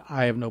was like,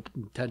 I have no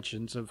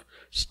intentions of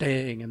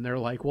staying. And they're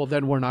like, well,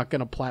 then we're not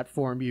going to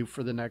platform you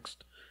for the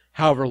next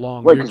however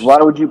long. Wait, because why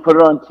would you put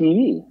her on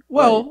TV?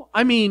 Well,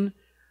 I mean,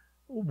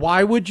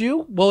 why would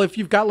you? Well, if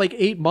you've got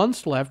 8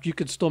 months left, you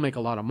could still make a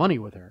lot of money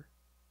with her.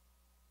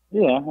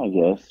 Yeah, I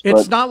guess.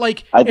 It's not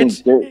like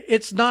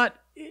it's not.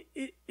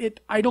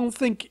 I don't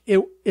think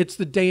it's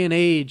the day and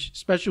age,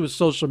 especially with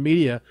social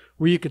media,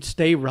 where you could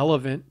stay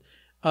relevant.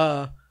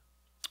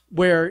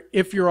 Where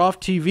if you're off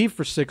TV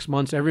for 6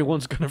 months,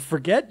 everyone's going to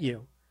forget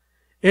you.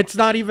 It's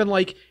not even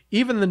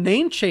even the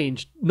name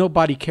change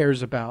nobody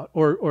cares about,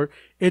 or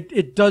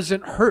it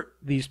doesn't hurt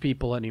these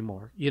people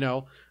anymore.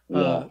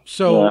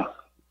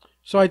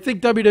 So I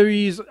think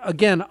WWE's,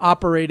 again,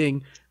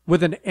 operating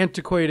with an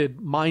antiquated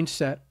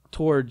mindset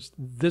towards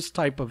this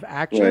type of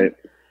action.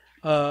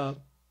 Right.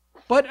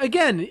 But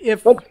again,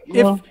 if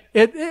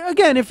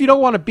you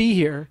don't want to be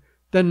here,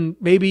 then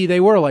maybe they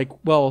were like,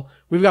 well,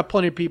 we've got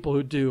plenty of people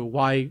who do.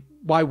 Why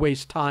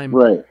waste time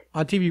on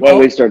TV? Why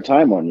waste our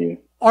time on you?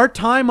 Our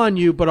time on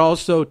you, but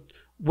also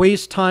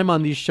waste time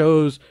on these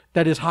shows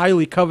that is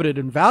highly coveted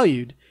and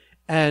valued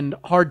and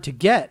hard to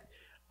get,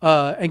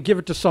 and give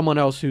it to someone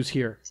else who's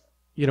here.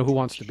 Who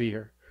wants to be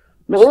here.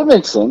 No, that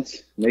makes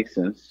sense.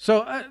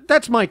 So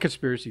that's my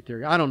conspiracy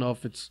theory. I don't know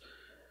if it's...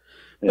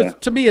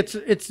 To me,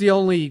 it's the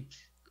only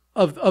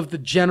of the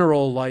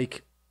general,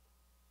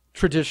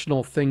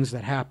 traditional things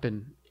that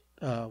happen,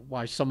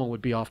 why someone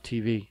would be off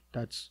TV.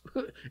 That's...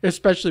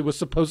 Especially was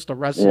supposed to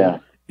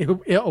wrestle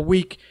a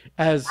week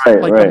as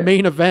a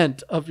main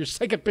event of your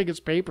second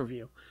biggest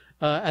pay-per-view,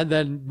 and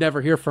then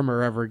never hear from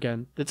her ever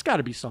again. It's got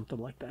to be something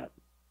like that.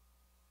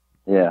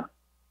 Yeah.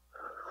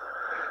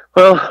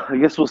 Well, I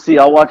guess we'll see.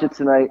 I'll watch it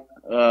tonight.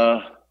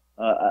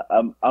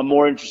 I'm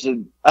more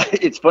interested.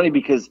 It's funny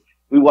because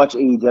we watch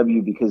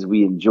AEW because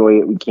we enjoy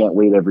it. We can't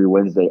wait every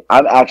Wednesday.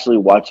 I'm actually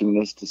watching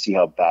this to see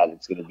how bad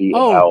it's going to be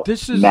and how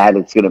mad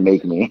it's going to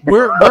make me.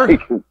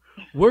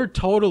 We're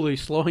totally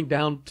slowing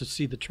down to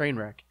see the train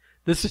wreck.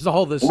 This is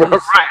all this is.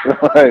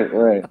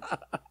 Right.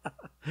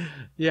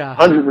 Yeah,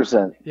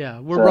 100%. Yeah,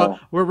 we're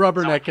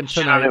rubbernecking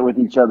tonight. It with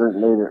each other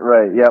later,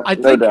 right? Yeah,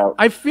 no doubt.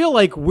 I feel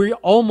like we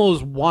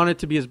almost want it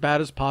to be as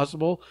bad as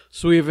possible,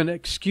 so we have an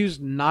excuse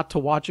not to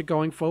watch it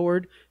going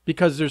forward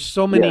because there's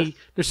so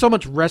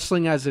much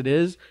wrestling as it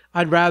is.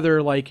 I'd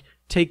rather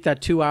take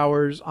that 2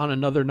 hours on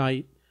another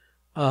night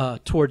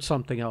towards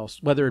something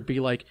else, whether it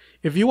be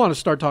if you want to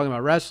start talking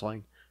about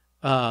wrestling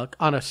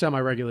on a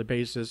semi-regular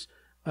basis.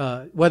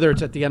 Whether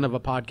it's at the end of a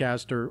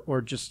podcast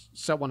or just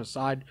set one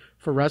aside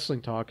for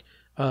wrestling talk,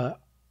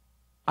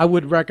 I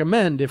would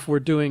recommend if we're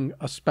doing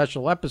a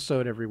special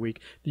episode every week,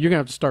 you're going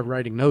to have to start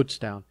writing notes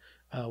down.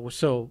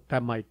 So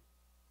that might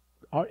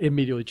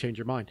immediately change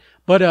your mind.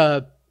 But,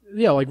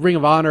 like Ring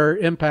of Honor,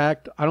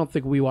 Impact, I don't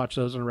think we watch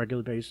those on a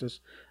regular basis.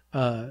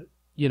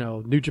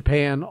 New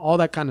Japan, all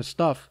that kind of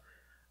stuff.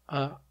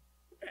 At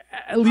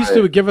least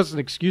it would give us an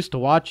excuse to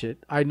watch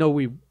it. I know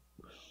we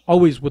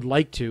always would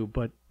like to,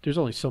 but there's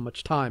only so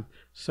much time,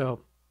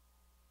 so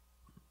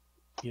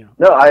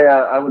No,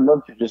 I would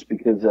love to just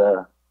because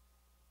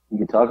We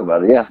can talk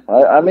about it. Yeah,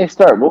 I may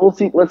start. Well, we'll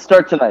see. Let's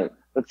start tonight.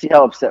 Let's see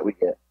how upset we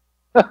get.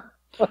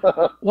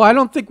 Well, I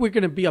don't think we're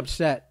going to be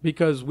upset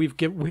because we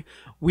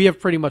have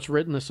pretty much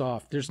written this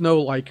off. There's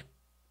no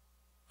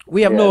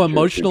we have no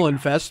emotional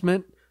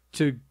investment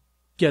to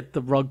get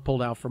the rug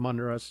pulled out from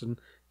under us and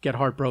get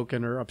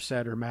heartbroken or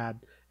upset or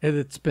mad.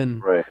 It's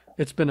been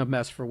a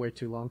mess for way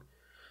too long.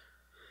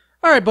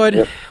 All right, bud.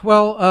 Yep.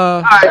 Well,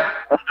 all right.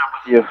 I'm done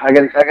with you. I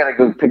gotta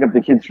go pick up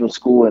the kids from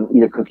school and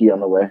eat a cookie on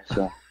the way.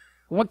 So,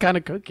 what kind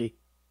of cookie?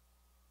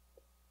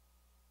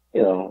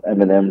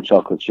 M&M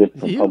chocolate chip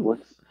from Publix.